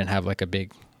we couldn't have like a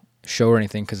big show or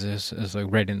anything because it was like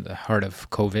right in the heart of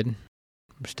COVID.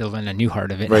 We're still in a new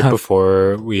heart of it. Right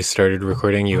before we started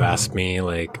recording, you asked me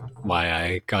like why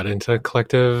I got into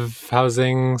collective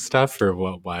housing stuff or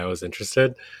why I was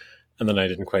interested. And then I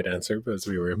didn't quite answer because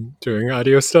we were doing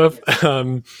audio stuff.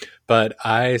 But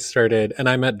I started, and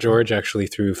I met George actually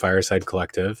through Fireside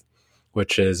Collective,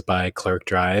 which is by Clark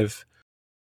Drive.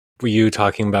 Were you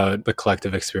talking about the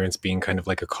collective experience being kind of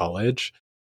like a college?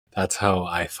 That's how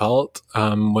I felt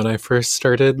when I first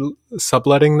started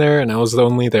subletting there. And I was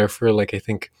only there for like, I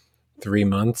think 3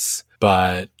 months.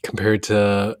 But compared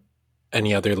to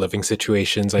any other living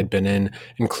situations I'd been in,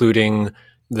 including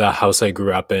the house I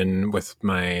grew up in with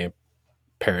my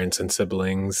parents and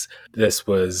siblings, this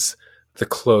was the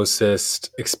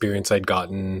closest experience I'd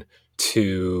gotten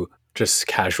to just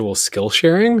casual skill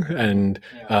sharing and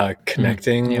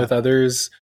connecting with others.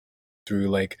 Through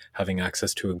like having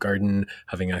access to a garden,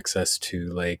 having access to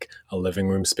like a living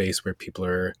room space where people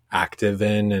are active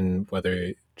in, and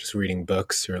whether just reading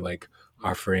books or like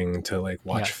offering to like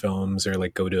watch films or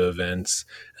like go to events,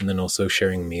 and then also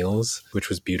sharing meals, which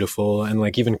was beautiful. And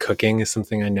like even cooking is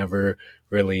something I never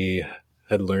really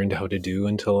had learned how to do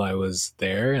until I was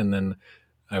there. And then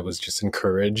I was just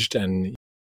encouraged and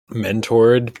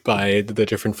mentored by the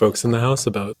different folks in the house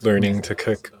about learning to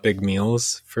cook big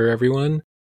meals for everyone.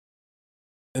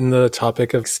 In the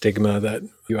topic of stigma that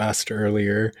you asked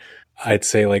earlier, I'd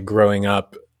say like growing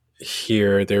up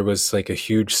here, there was like a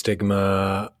huge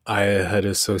stigma I had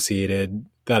associated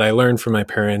that I learned from my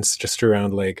parents just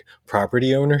around like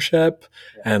property ownership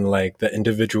and like the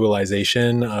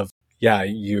individualization of,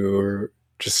 you're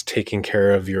just taking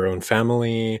care of your own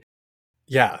family.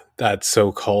 Yeah, that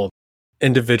so-called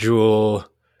individual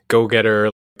go-getter,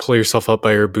 pull yourself up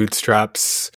by your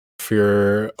bootstraps for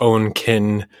your own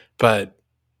kin. But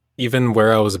even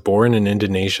where I was born in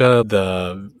Indonesia,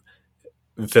 the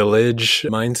village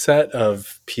mindset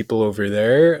of people over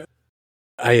there,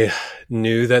 I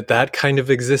knew that kind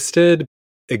of existed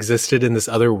in this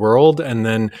other world. And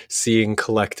then seeing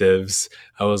collectives,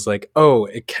 I was like, oh,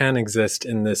 it can exist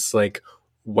in this like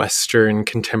Western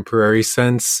contemporary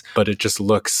sense, but it just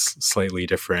looks slightly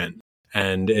different.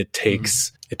 And it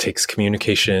takes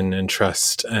communication and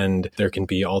trust, and there can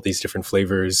be all these different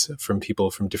flavors from people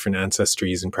from different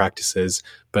ancestries and practices.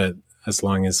 But as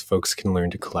long as folks can learn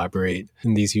to collaborate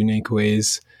in these unique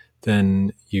ways,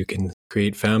 then you can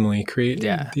create family,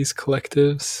 these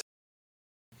collectives.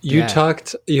 You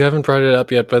haven't brought it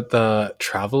up yet, but the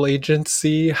travel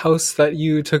agency house that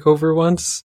you took over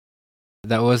once?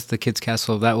 That was the Kids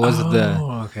Castle. That was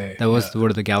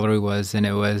where the gallery was, and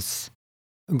it was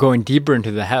going deeper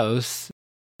into the house,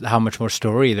 how much more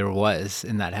story there was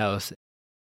in that house.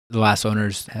 The last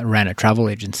owners ran a travel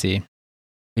agency.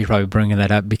 You're probably bringing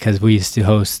that up because we used to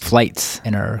host flights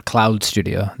in our cloud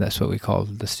studio. That's what we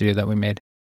called the studio that we made.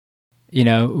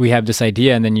 We have this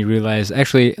idea, and then you realize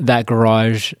actually that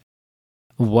garage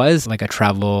was like a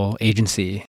travel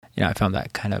agency. I found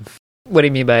that kind of... What do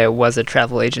you mean by it was a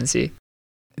travel agency?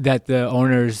 That the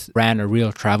owners ran a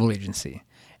real travel agency.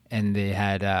 And they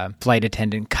had flight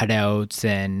attendant cutouts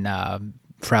and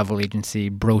travel agency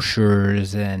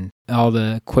brochures and all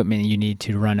the equipment you need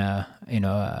to run a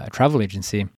travel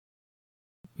agency.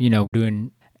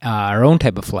 Doing our own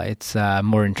type of flights,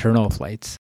 more internal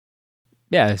flights.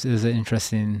 Yeah, it was an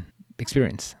interesting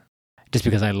experience just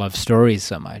because I love stories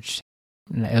so much.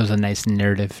 It was a nice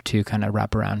narrative to kind of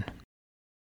wrap around.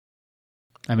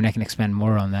 I mean, I can expand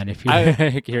more on that if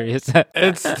you're curious.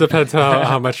 It depends on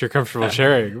how much you're comfortable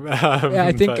sharing.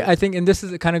 I think, and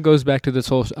it kind of goes back to this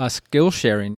whole skill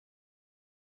sharing.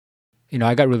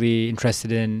 I got really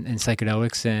interested in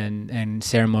psychedelics and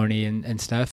ceremony and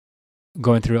stuff.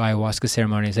 Going through ayahuasca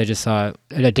ceremonies, I just saw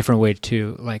a different way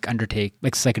to undertake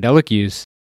psychedelic use,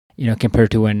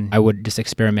 compared to when I would just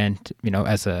experiment,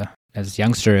 as a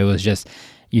youngster. It was just,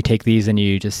 you take these and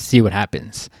you just see what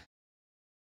happens.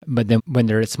 But then when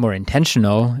it's more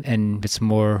intentional and it's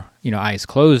more, eyes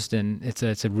closed, and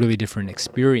it's a really different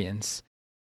experience.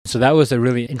 So that was a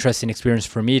really interesting experience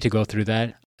for me to go through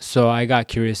that. So I got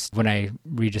curious when I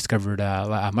rediscovered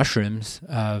mushrooms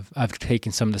of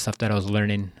taking some of the stuff that I was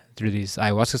learning through these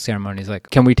ayahuasca ceremonies. Like,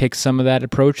 can we take some of that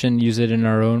approach and use it in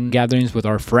our own gatherings with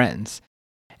our friends?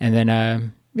 And then,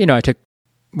 I took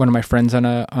one of my friends on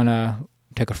a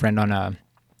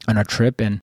trip,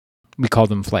 and we called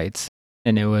them flights.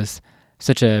 And it was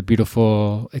such a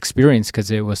beautiful experience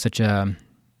because it was such a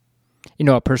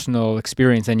personal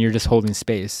experience, and you're just holding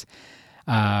space.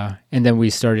 And then we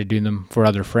started doing them for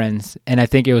other friends. And I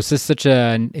think it was just such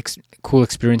a cool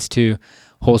experience to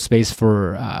hold space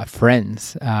for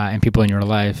friends and people in your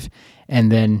life,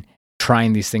 and then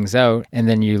trying these things out. And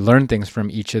then you learn things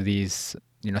from each of these,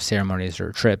 ceremonies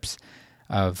or trips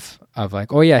of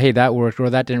like, oh yeah, hey, that worked, or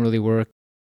that didn't really work.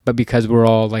 But because we're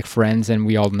all like friends and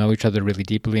we all know each other really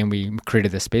deeply and we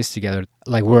created this space together,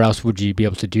 like where else would you be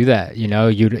able to do that?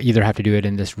 You'd either have to do it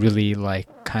in this really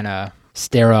kind of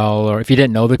sterile, or if you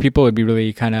didn't know the people, it'd be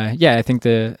really kind of, I think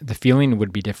the feeling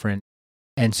would be different.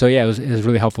 And so, it was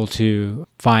really helpful to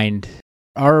find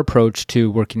our approach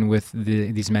to working with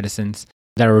these medicines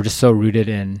that were just so rooted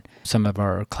in some of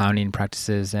our clowning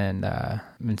practices and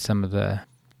in some of the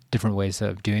different ways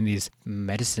of doing these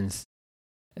medicines.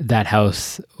 That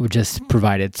house just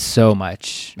provided so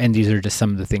much. And these are just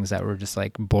some of the things that were just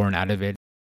born out of it.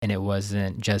 And it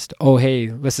wasn't just, oh, hey,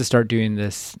 let's just start doing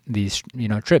these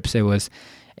trips. It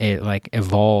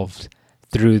evolved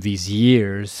through these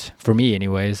years, for me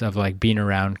anyways, of being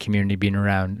around community, being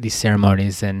around these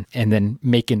ceremonies, and then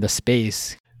making the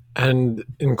space. And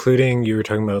including, you were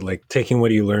talking about taking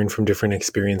what you learned from different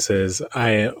experiences.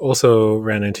 I also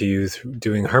ran into you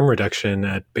doing harm reduction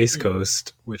at Base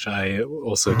Coast, which I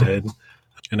also did.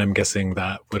 And I'm guessing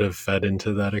that would have fed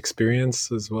into that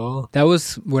experience as well. That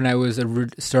was when I was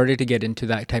started to get into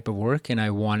that type of work, and I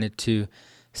wanted to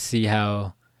see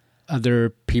how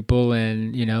other people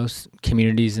and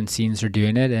communities and scenes are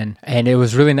doing it, and it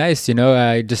was really nice,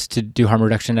 just to do harm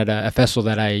reduction at a festival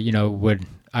that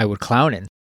I would clown in.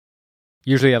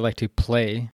 Usually I like to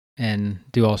play and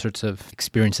do all sorts of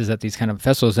experiences at these kind of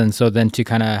festivals, and so then to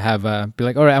kind of have be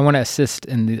like, all right, I want to assist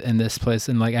in this place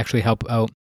and actually help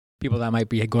out people that might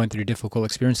be going through difficult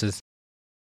experiences.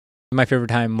 My favorite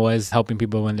time was helping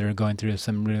people when they're going through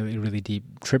some really, really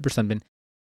deep trip or something.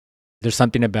 There's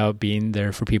something about being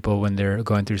there for people when they're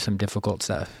going through some difficult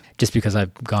stuff, just because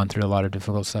I've gone through a lot of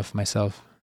difficult stuff myself.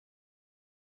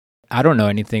 I don't know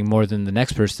anything more than the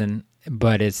next person,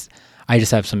 but I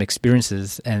just have some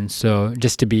experiences. And so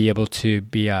just to be able to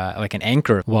be like an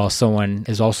anchor while someone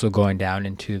is also going down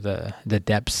into the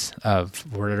depths of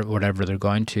whatever they're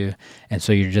going to. And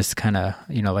so you're just kind of,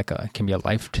 can be a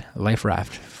life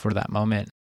raft for that moment,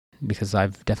 because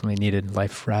I've definitely needed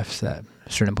life rafts at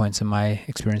certain points in my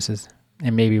experiences.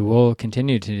 And maybe we'll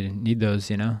continue to need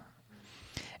those,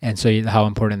 And so how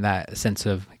important that sense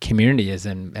of community is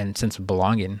and sense of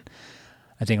belonging.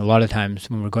 I think a lot of times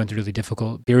when we're going through really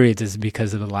difficult periods is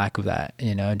because of the lack of that,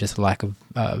 just a lack of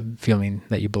feeling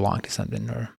that you belong to something,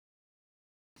 or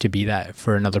to be that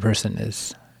for another person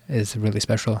is really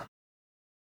special.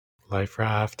 Life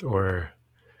raft, or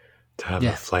to have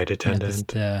a flight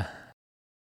attendant.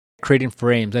 Creating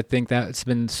frames. I think that's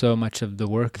been so much of the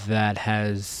work that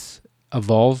has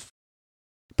evolved,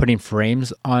 putting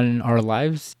frames on our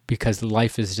lives, because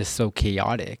life is just so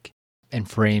chaotic. And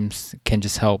frames can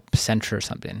just help center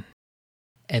something.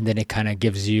 And then it kind of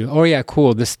gives you, oh yeah,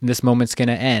 cool, this moment's going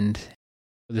to end.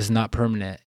 This is not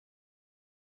permanent.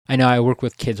 I know I work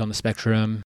with kids on the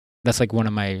spectrum. That's one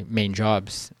of my main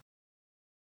jobs.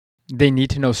 They need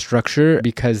to know structure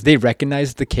because they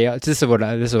recognize the chaos. This is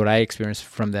what I experienced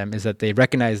from them, is that they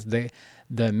recognize the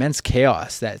immense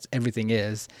chaos that everything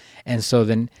is. And so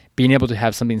then being able to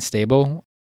have something stable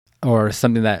or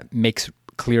something that makes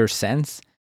clear sense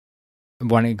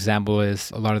One example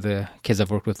is a lot of the kids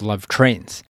I've worked with love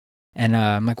trains. And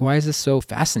I'm like, why is this so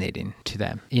fascinating to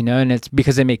them? And it's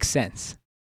because it makes sense.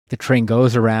 The train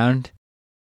goes around,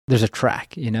 there's a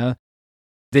track,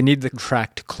 They need the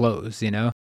track to close,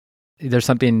 There's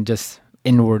something just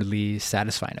inwardly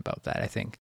satisfying about that, I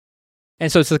think.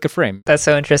 And so it's like a frame. That's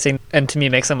so interesting. And to me,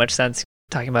 it makes so much sense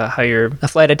talking about how you're a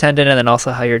flight attendant and then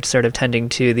also how you're sort of tending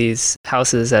to these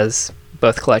houses as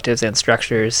both collectives and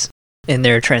structures in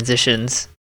their transitions.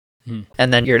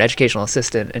 And then you're an educational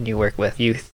assistant and you work with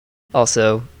youth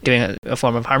also doing a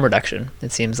form of harm reduction.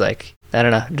 It seems like, I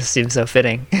don't know, it just seems so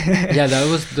fitting. Yeah, that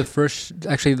was the first,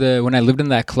 actually, when I lived in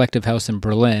that collective house in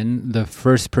Berlin, the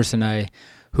first person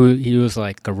he was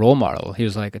like a role model. He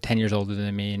was like 10 years older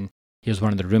than me, and he was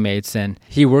one of the roommates, and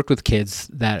he worked with kids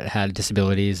that had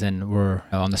disabilities and were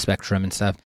on the spectrum and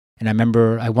stuff. And I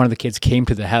remember one of the kids came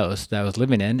to the house that I was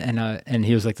living in, and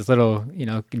he was like this little,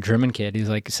 German kid. He's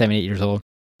like 7, 8 years old,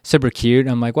 super cute.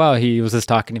 I'm like, wow, he was just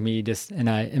talking to me,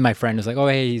 and my friend was like, oh,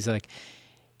 hey, he's like,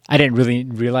 I didn't really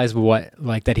realize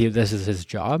this is his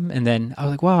job. And then I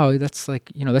was like, wow, that's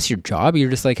like, that's your job. You're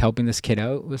just like helping this kid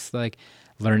out with like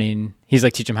learning. He's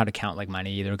like teaching him how to count like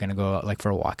money. They're going to go out like for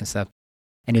a walk and stuff.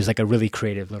 And he was like a really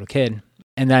creative little kid.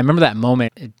 And then I remember that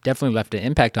moment, it definitely left an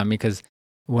impact on me because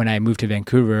when I moved to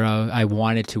Vancouver, I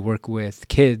wanted to work with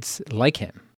kids like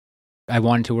him. I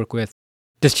wanted to work with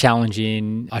just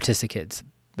challenging autistic kids.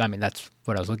 I mean, that's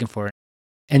what I was looking for.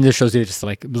 And this shows you just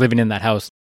like living in that house.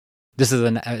 This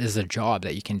is a job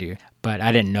that you can do. But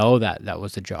I didn't know that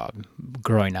was a job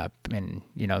growing up. And,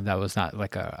 that was not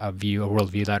like a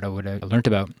worldview that I would have learned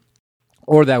about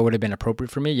or that would have been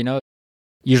appropriate for me.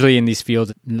 Usually in these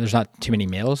fields, there's not too many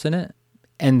males in it.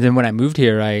 And then when I moved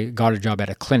here, I got a job at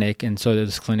a clinic. And so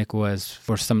this clinic was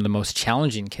for some of the most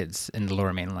challenging kids in the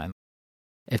Lower Mainland.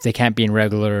 If they can't be in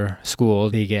regular school,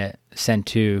 they get sent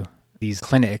to these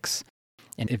clinics.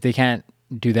 And if they can't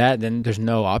do that, then there's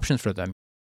no options for them.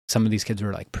 Some of these kids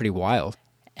were like pretty wild.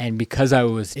 And because I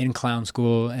was in clown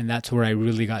school, and that's where I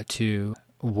really got to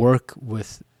work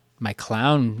with my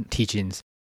clown teachings,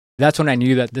 that's when I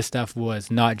knew that this stuff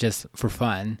was not just for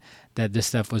fun, that this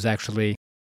stuff was actually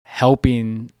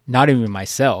helping not even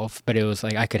myself, but it was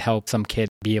like I could help some kid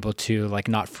be able to like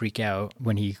not freak out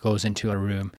when he goes into a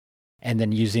room, and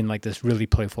then using like this really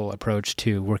playful approach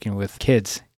to working with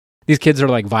kids. These kids are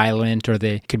like violent or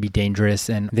they could be dangerous,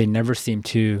 and they never seem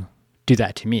to do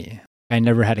that to me. I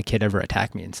never had a kid ever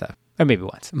attack me and stuff, or maybe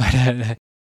once, but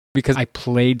because I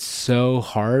played so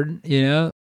hard,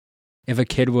 if a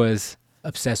kid was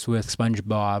obsessed with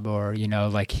SpongeBob or,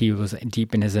 like he was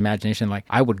deep in his imagination, like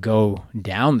I would go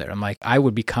down there. I'm like, I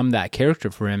would become that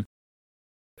character for him.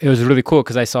 It was really cool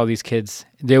because I saw these kids,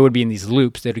 they would be in these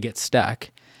loops, they would get stuck.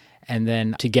 And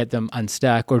then to get them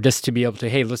unstuck or just to be able to,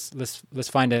 hey, let's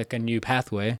find a new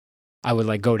pathway, I would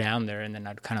like go down there and then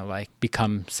I'd kind of like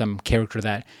become some character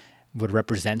that would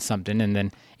represent something. And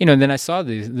then, and then I saw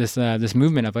this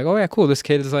movement of like, oh yeah, cool. This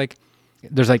kid is like,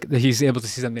 there's like, he's able to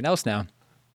see something else now.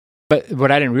 But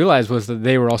what I didn't realize was that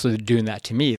they were also doing that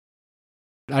to me.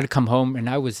 I'd come home and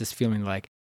I was just feeling like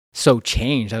so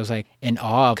changed. I was like in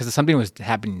awe because something was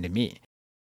happening to me.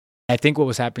 I think what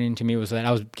was happening to me was that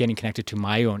I was getting connected to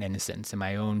my own innocence and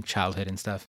my own childhood and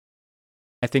stuff.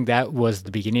 I think that was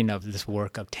the beginning of this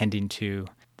work of tending to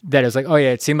that. It was like, oh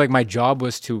yeah, it seemed like my job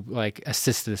was to like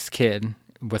assist this kid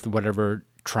with whatever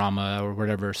trauma or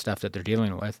whatever stuff that they're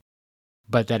dealing with.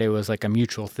 But that it was like a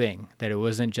mutual thing, that it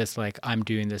wasn't just like, I'm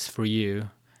doing this for you,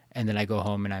 and then I go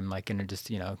home and I'm like going to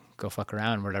just, go fuck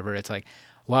around or whatever. It's like,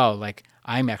 wow, like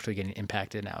I'm actually getting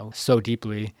impacted now so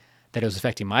deeply that it was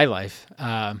affecting my life.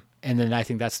 And then I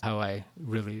think that's how I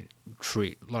really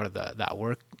treat a lot of that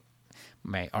work,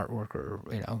 my artwork or,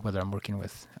 whether I'm working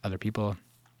with other people,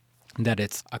 that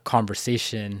it's a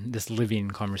conversation, this living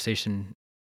conversation.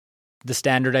 The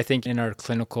standard, I think, in our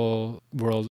clinical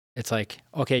world, it's like,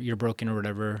 okay, you're broken or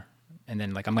whatever, and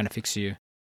then like, I'm going to fix you.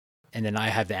 And then I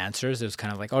have the answers. It was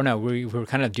kind of like, oh no, we're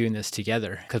kind of doing this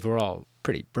together because we're all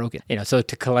pretty broken. So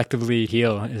to collectively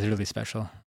heal is really special.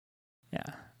 Yeah.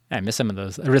 I miss some of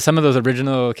those. Some of those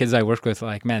original kids I worked with,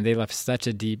 like, man, they left such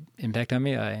a deep impact on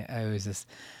me. I always just,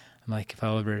 I'm like, if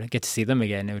I'll ever get to see them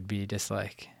again, it would be just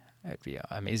like, it'd be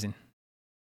amazing.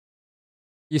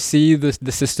 You see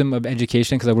the system of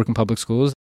education, because I work in public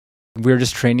schools. We're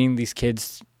just training these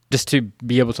kids just to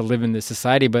be able to live in this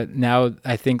society. But now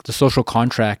I think the social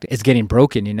contract is getting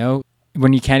broken,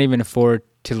 when you can't even afford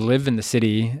to live in the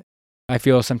city. I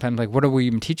feel sometimes like, what are we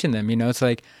even teaching them? It's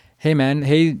like, hey man,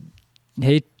 hey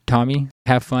Tommy,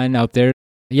 have fun out there.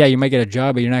 Yeah, you might get a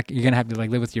job, but you're going to have to like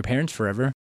live with your parents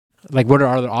forever. Like, what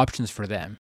are other options for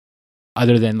them?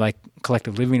 other than like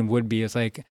collective living would be. It's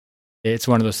like, it's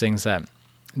one of those things that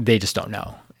they just don't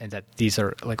know, and that these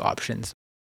are like options.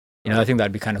 I think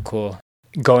that'd be kind of cool.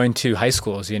 Going to high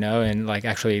schools, and like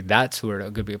actually that's where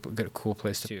it could be a good, cool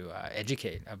place to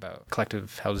educate about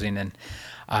collective housing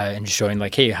and showing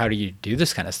like, hey, how do you do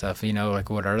this kind of stuff?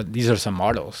 Like these are some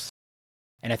models.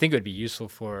 And I think it would be useful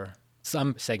for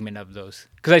some segment of those,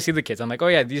 because I see the kids. I'm like, oh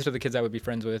yeah, these are the kids I would be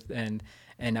friends with, and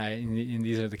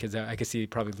these are the kids that I could see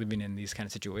probably living in these kind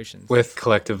of situations. With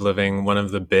collective living, one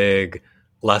of the big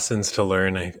lessons to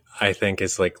learn, I think,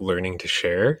 is like learning to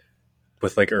share.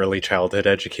 With like early childhood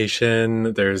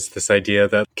education, there's this idea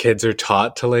that kids are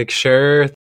taught to like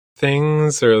share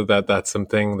things, or that that's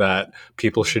something that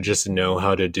people should just know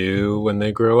how to do when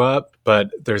they grow up.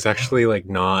 But there's actually like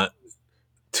not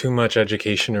too much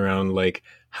education around like,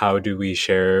 how do we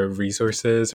share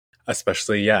resources,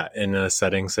 especially in a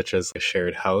setting such as a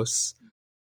shared house.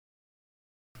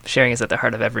 Sharing is at the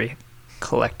heart of every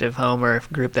collective home or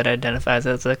group that identifies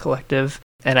as a collective.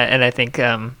 And I think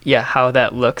how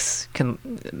that looks can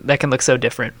look so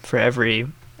different for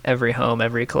every home,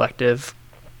 every collective.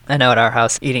 I know at our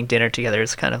house, eating dinner together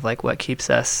is kind of like what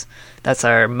keeps us. That's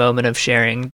our moment of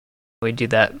sharing. We do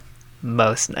that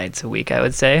most nights a week, I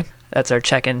would say. That's our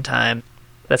check-in time.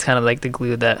 That's kind of like the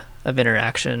glue of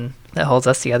interaction that holds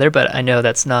us together. But I know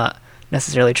that's not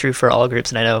necessarily true for all groups.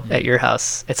 And I know at your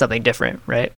house, it's something different,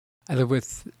 right? I live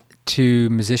with 2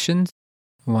 musicians.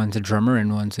 One's a drummer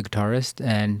and one's a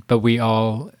guitarist, but we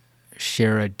all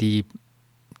share a deep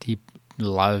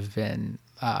love and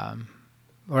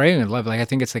or even love. Like I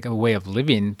think it's like a way of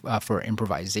living for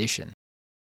improvisation,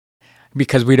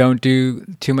 because we don't do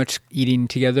too much eating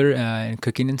together and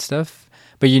cooking and stuff.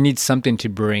 But you need something to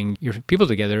bring your people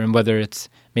together, and whether it's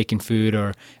making food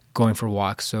or going for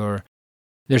walks, or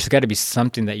there's got to be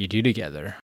something that you do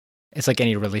together. It's like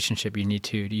any relationship you need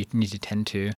to tend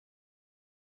to.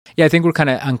 Yeah, I think we're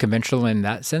kind of unconventional in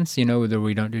that sense, whether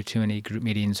we don't do too many group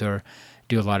meetings or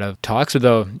do a lot of talks,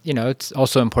 although, it's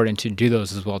also important to do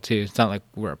those as well, too. It's not like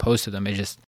we're opposed to them.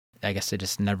 I guess it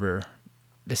just never,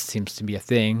 this seems to be a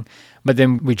thing. But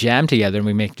then we jam together and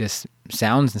we make just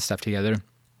sounds and stuff together.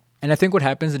 And I think what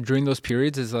happens during those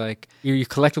periods is like you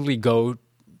collectively go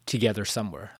together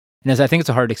somewhere. And I think it's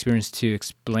a hard experience to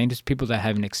explain to people that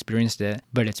haven't experienced it,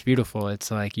 but it's beautiful. It's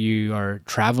like you are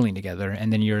traveling together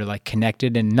and then you're like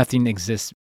connected and nothing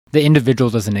exists. The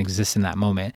individual doesn't exist in that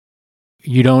moment.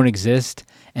 You don't exist,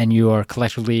 and you are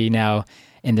collectively now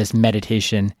in this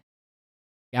meditation.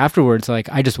 Afterwards, like,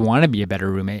 I just want to be a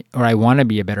better roommate, or I want to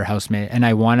be a better housemate. And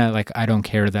I want to, like, I don't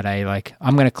care that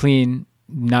I'm going to clean,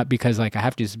 not because like I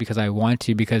have to, just because I want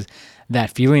to, because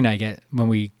that feeling I get when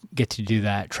we get to do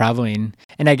that traveling.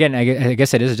 And again, I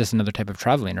guess it is just another type of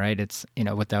traveling, right? It's,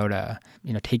 without,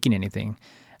 taking anything,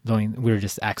 we're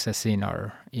just accessing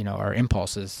our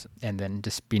impulses and then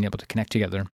just being able to connect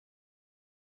together.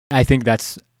 I think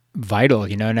that's vital,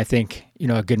 and I think,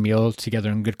 a good meal together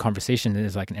and good conversation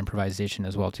is like an improvisation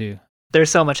as well, too. There's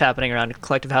so much happening around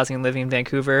collective housing and living in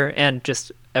Vancouver and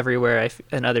just everywhere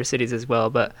in other cities as well.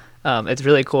 But it's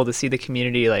really cool to see the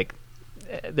community. Like,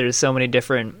 there's so many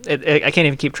different. I can't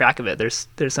even keep track of it. There's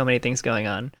so many things going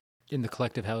on in the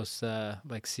collective house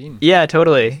scene. Yeah,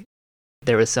 totally.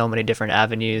 There was so many different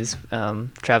avenues.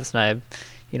 Travis and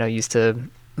I, used to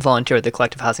volunteer at the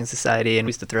Collective Housing Society, and we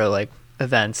used to throw like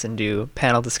events and do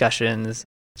panel discussions,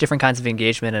 different kinds of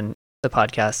engagement. And the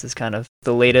podcast is kind of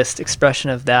the latest expression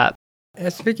of that.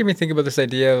 It's making me think about this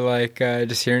idea of like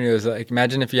just hearing it was like,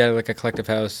 imagine if you had like a collective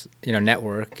house,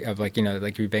 network of like,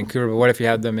 like Vancouver, but what if you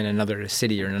had them in another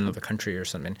city or in another country or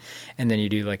something, and then you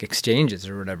do like exchanges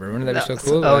or whatever? Wouldn't that be so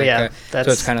cool? Oh, like, yeah. So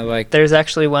it's kind of like, there's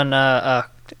actually one,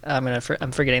 I'm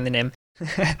forgetting the name.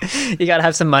 You got to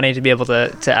have some money to be able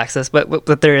to access,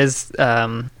 but there is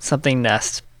something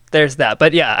Nest. There's that.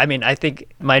 But yeah, I mean, I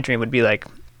think my dream would be like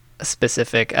a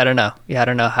specific, I don't know. Yeah, I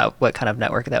don't know what kind of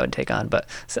network that would take on, but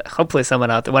hopefully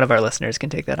someone out there, one of our listeners can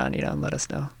take that on, and let us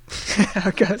know how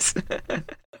it goes.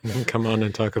 Come on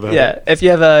and talk about it. Yeah, if you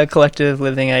have a collective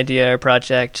living idea or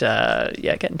project,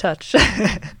 get in touch.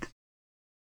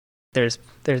 There's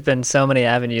been so many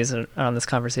avenues on this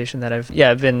conversation that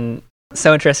I've been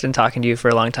so interested in talking to you for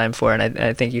a long time for, and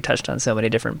I think you touched on so many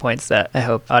different points that I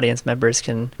hope audience members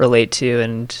can relate to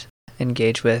and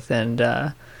engage with, and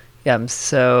I'm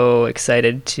so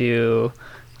excited to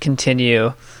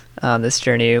continue on this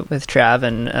journey with Trav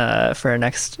and for our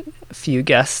next few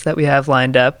guests that we have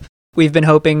lined up. We've been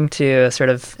hoping to sort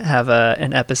of have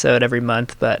an episode every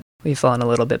month, but we've fallen a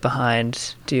little bit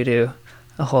behind due to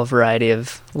a whole variety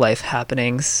of life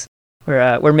happenings.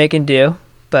 We're making do,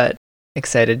 but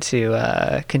excited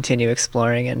to continue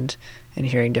exploring and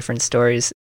hearing different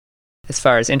stories. As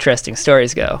far as interesting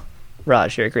stories go,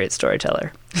 Raj, you're a great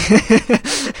storyteller.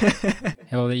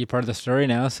 Well, you're part of the story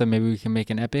now, so maybe we can make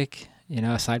an epic,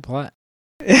 a side plot.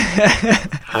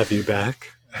 Have you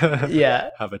back? Yeah.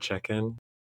 Have a check-in?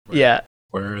 Yeah.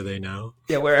 Where are they now?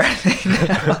 Yeah, where are they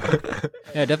now?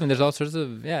 Yeah, definitely. There's all sorts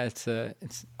of, it's.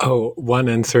 Oh, one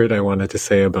insert I wanted to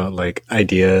say about like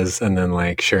ideas and then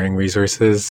like sharing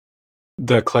resources.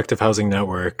 The Collective Housing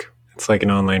Network, it's like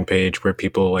an online page where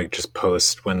people like just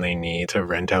post when they need to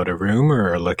rent out a room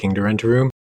or are looking to rent a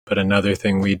room. But another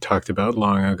thing we talked about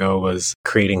long ago was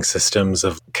creating systems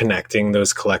of connecting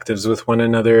those collectives with one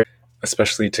another,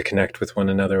 especially to connect with one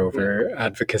another over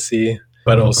advocacy,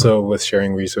 but also with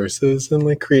sharing resources and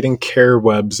like creating care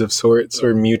webs of sorts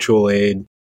or mutual aid.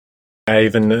 I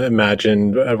even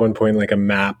imagined at one point like a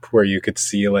map where you could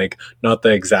see like not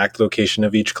the exact location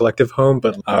of each collective home,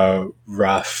 but a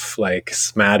rough like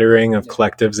smattering of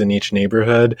collectives in each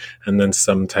neighborhood, and then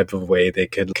some type of way they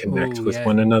could connect with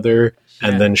one another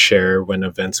and then share when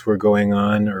events were going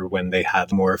on or when they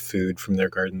had more food from their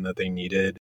garden that they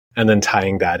needed. And then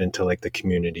tying that into like the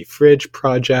community fridge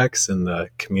projects and the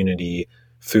community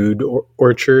food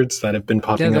orchards that have been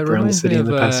popping up around the city in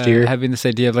the past year. Having this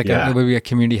idea of like maybe a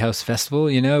community house festival,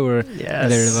 where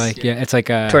they're like, it's like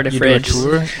a tour de fridge.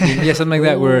 Tour. Something like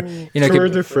that where, tour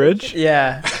de fridge?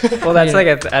 Yeah. Well, that's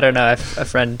like I don't know, a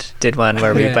friend did one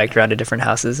where we biked around to different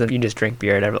houses and you just drink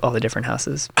beer at all the different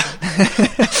houses.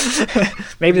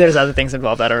 Maybe there's other things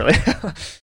involved, I don't really know.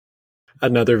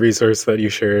 Another resource that you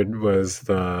shared was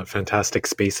the Fantastic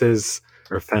Spaces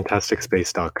or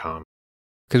fantasticspace.com.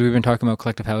 Because we've been talking about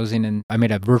collective housing, and I made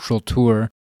a virtual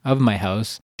tour of my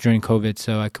house during COVID,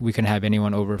 so we couldn't have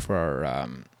anyone over for our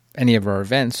any of our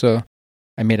events. So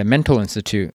I made a mental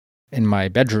institute in my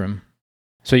bedroom,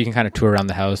 so you can kind of tour around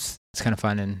the house. It's kind of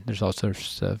fun, and there's all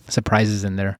sorts of surprises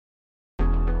in there.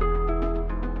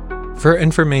 For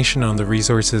information on the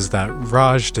resources that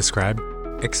Raj described,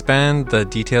 expand the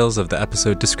details of the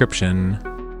episode description.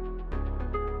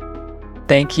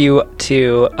 Thank you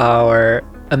to our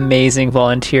amazing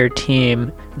volunteer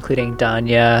team, including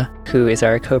Danya, who is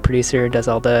our co-producer, does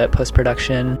all the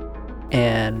post-production,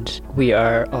 and we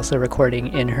are also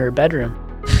recording in her bedroom.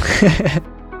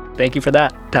 Thank you for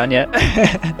that, Danya.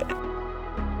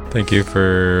 Thank you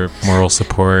for moral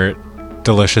support,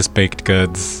 delicious baked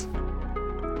goods.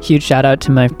 Huge shout out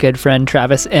to my good friend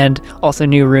Travis, and also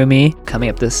new roomie coming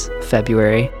up this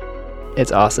February.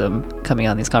 It's awesome coming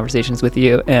on these conversations with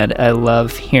you, and I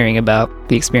love hearing about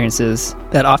the experiences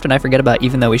that often I forget about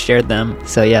even though we shared them.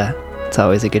 So yeah, it's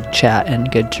always a good chat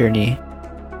and good journey.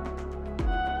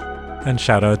 And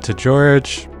shout out to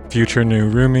George, future new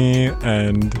roomie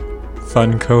and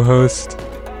fun co-host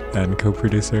and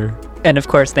co-producer. And of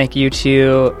course, thank you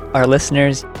to our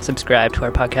listeners. Subscribe to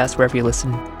our podcast wherever you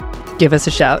listen. Give us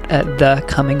a shout at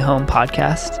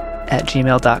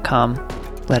thecomingHomePodcast@gmail.com.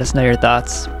 Let us know your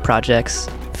thoughts, projects,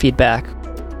 feedback.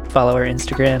 Follow our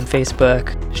Instagram,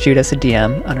 Facebook. Shoot us a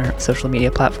DM on our social media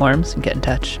platforms and get in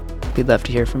touch. We'd love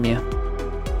to hear from you.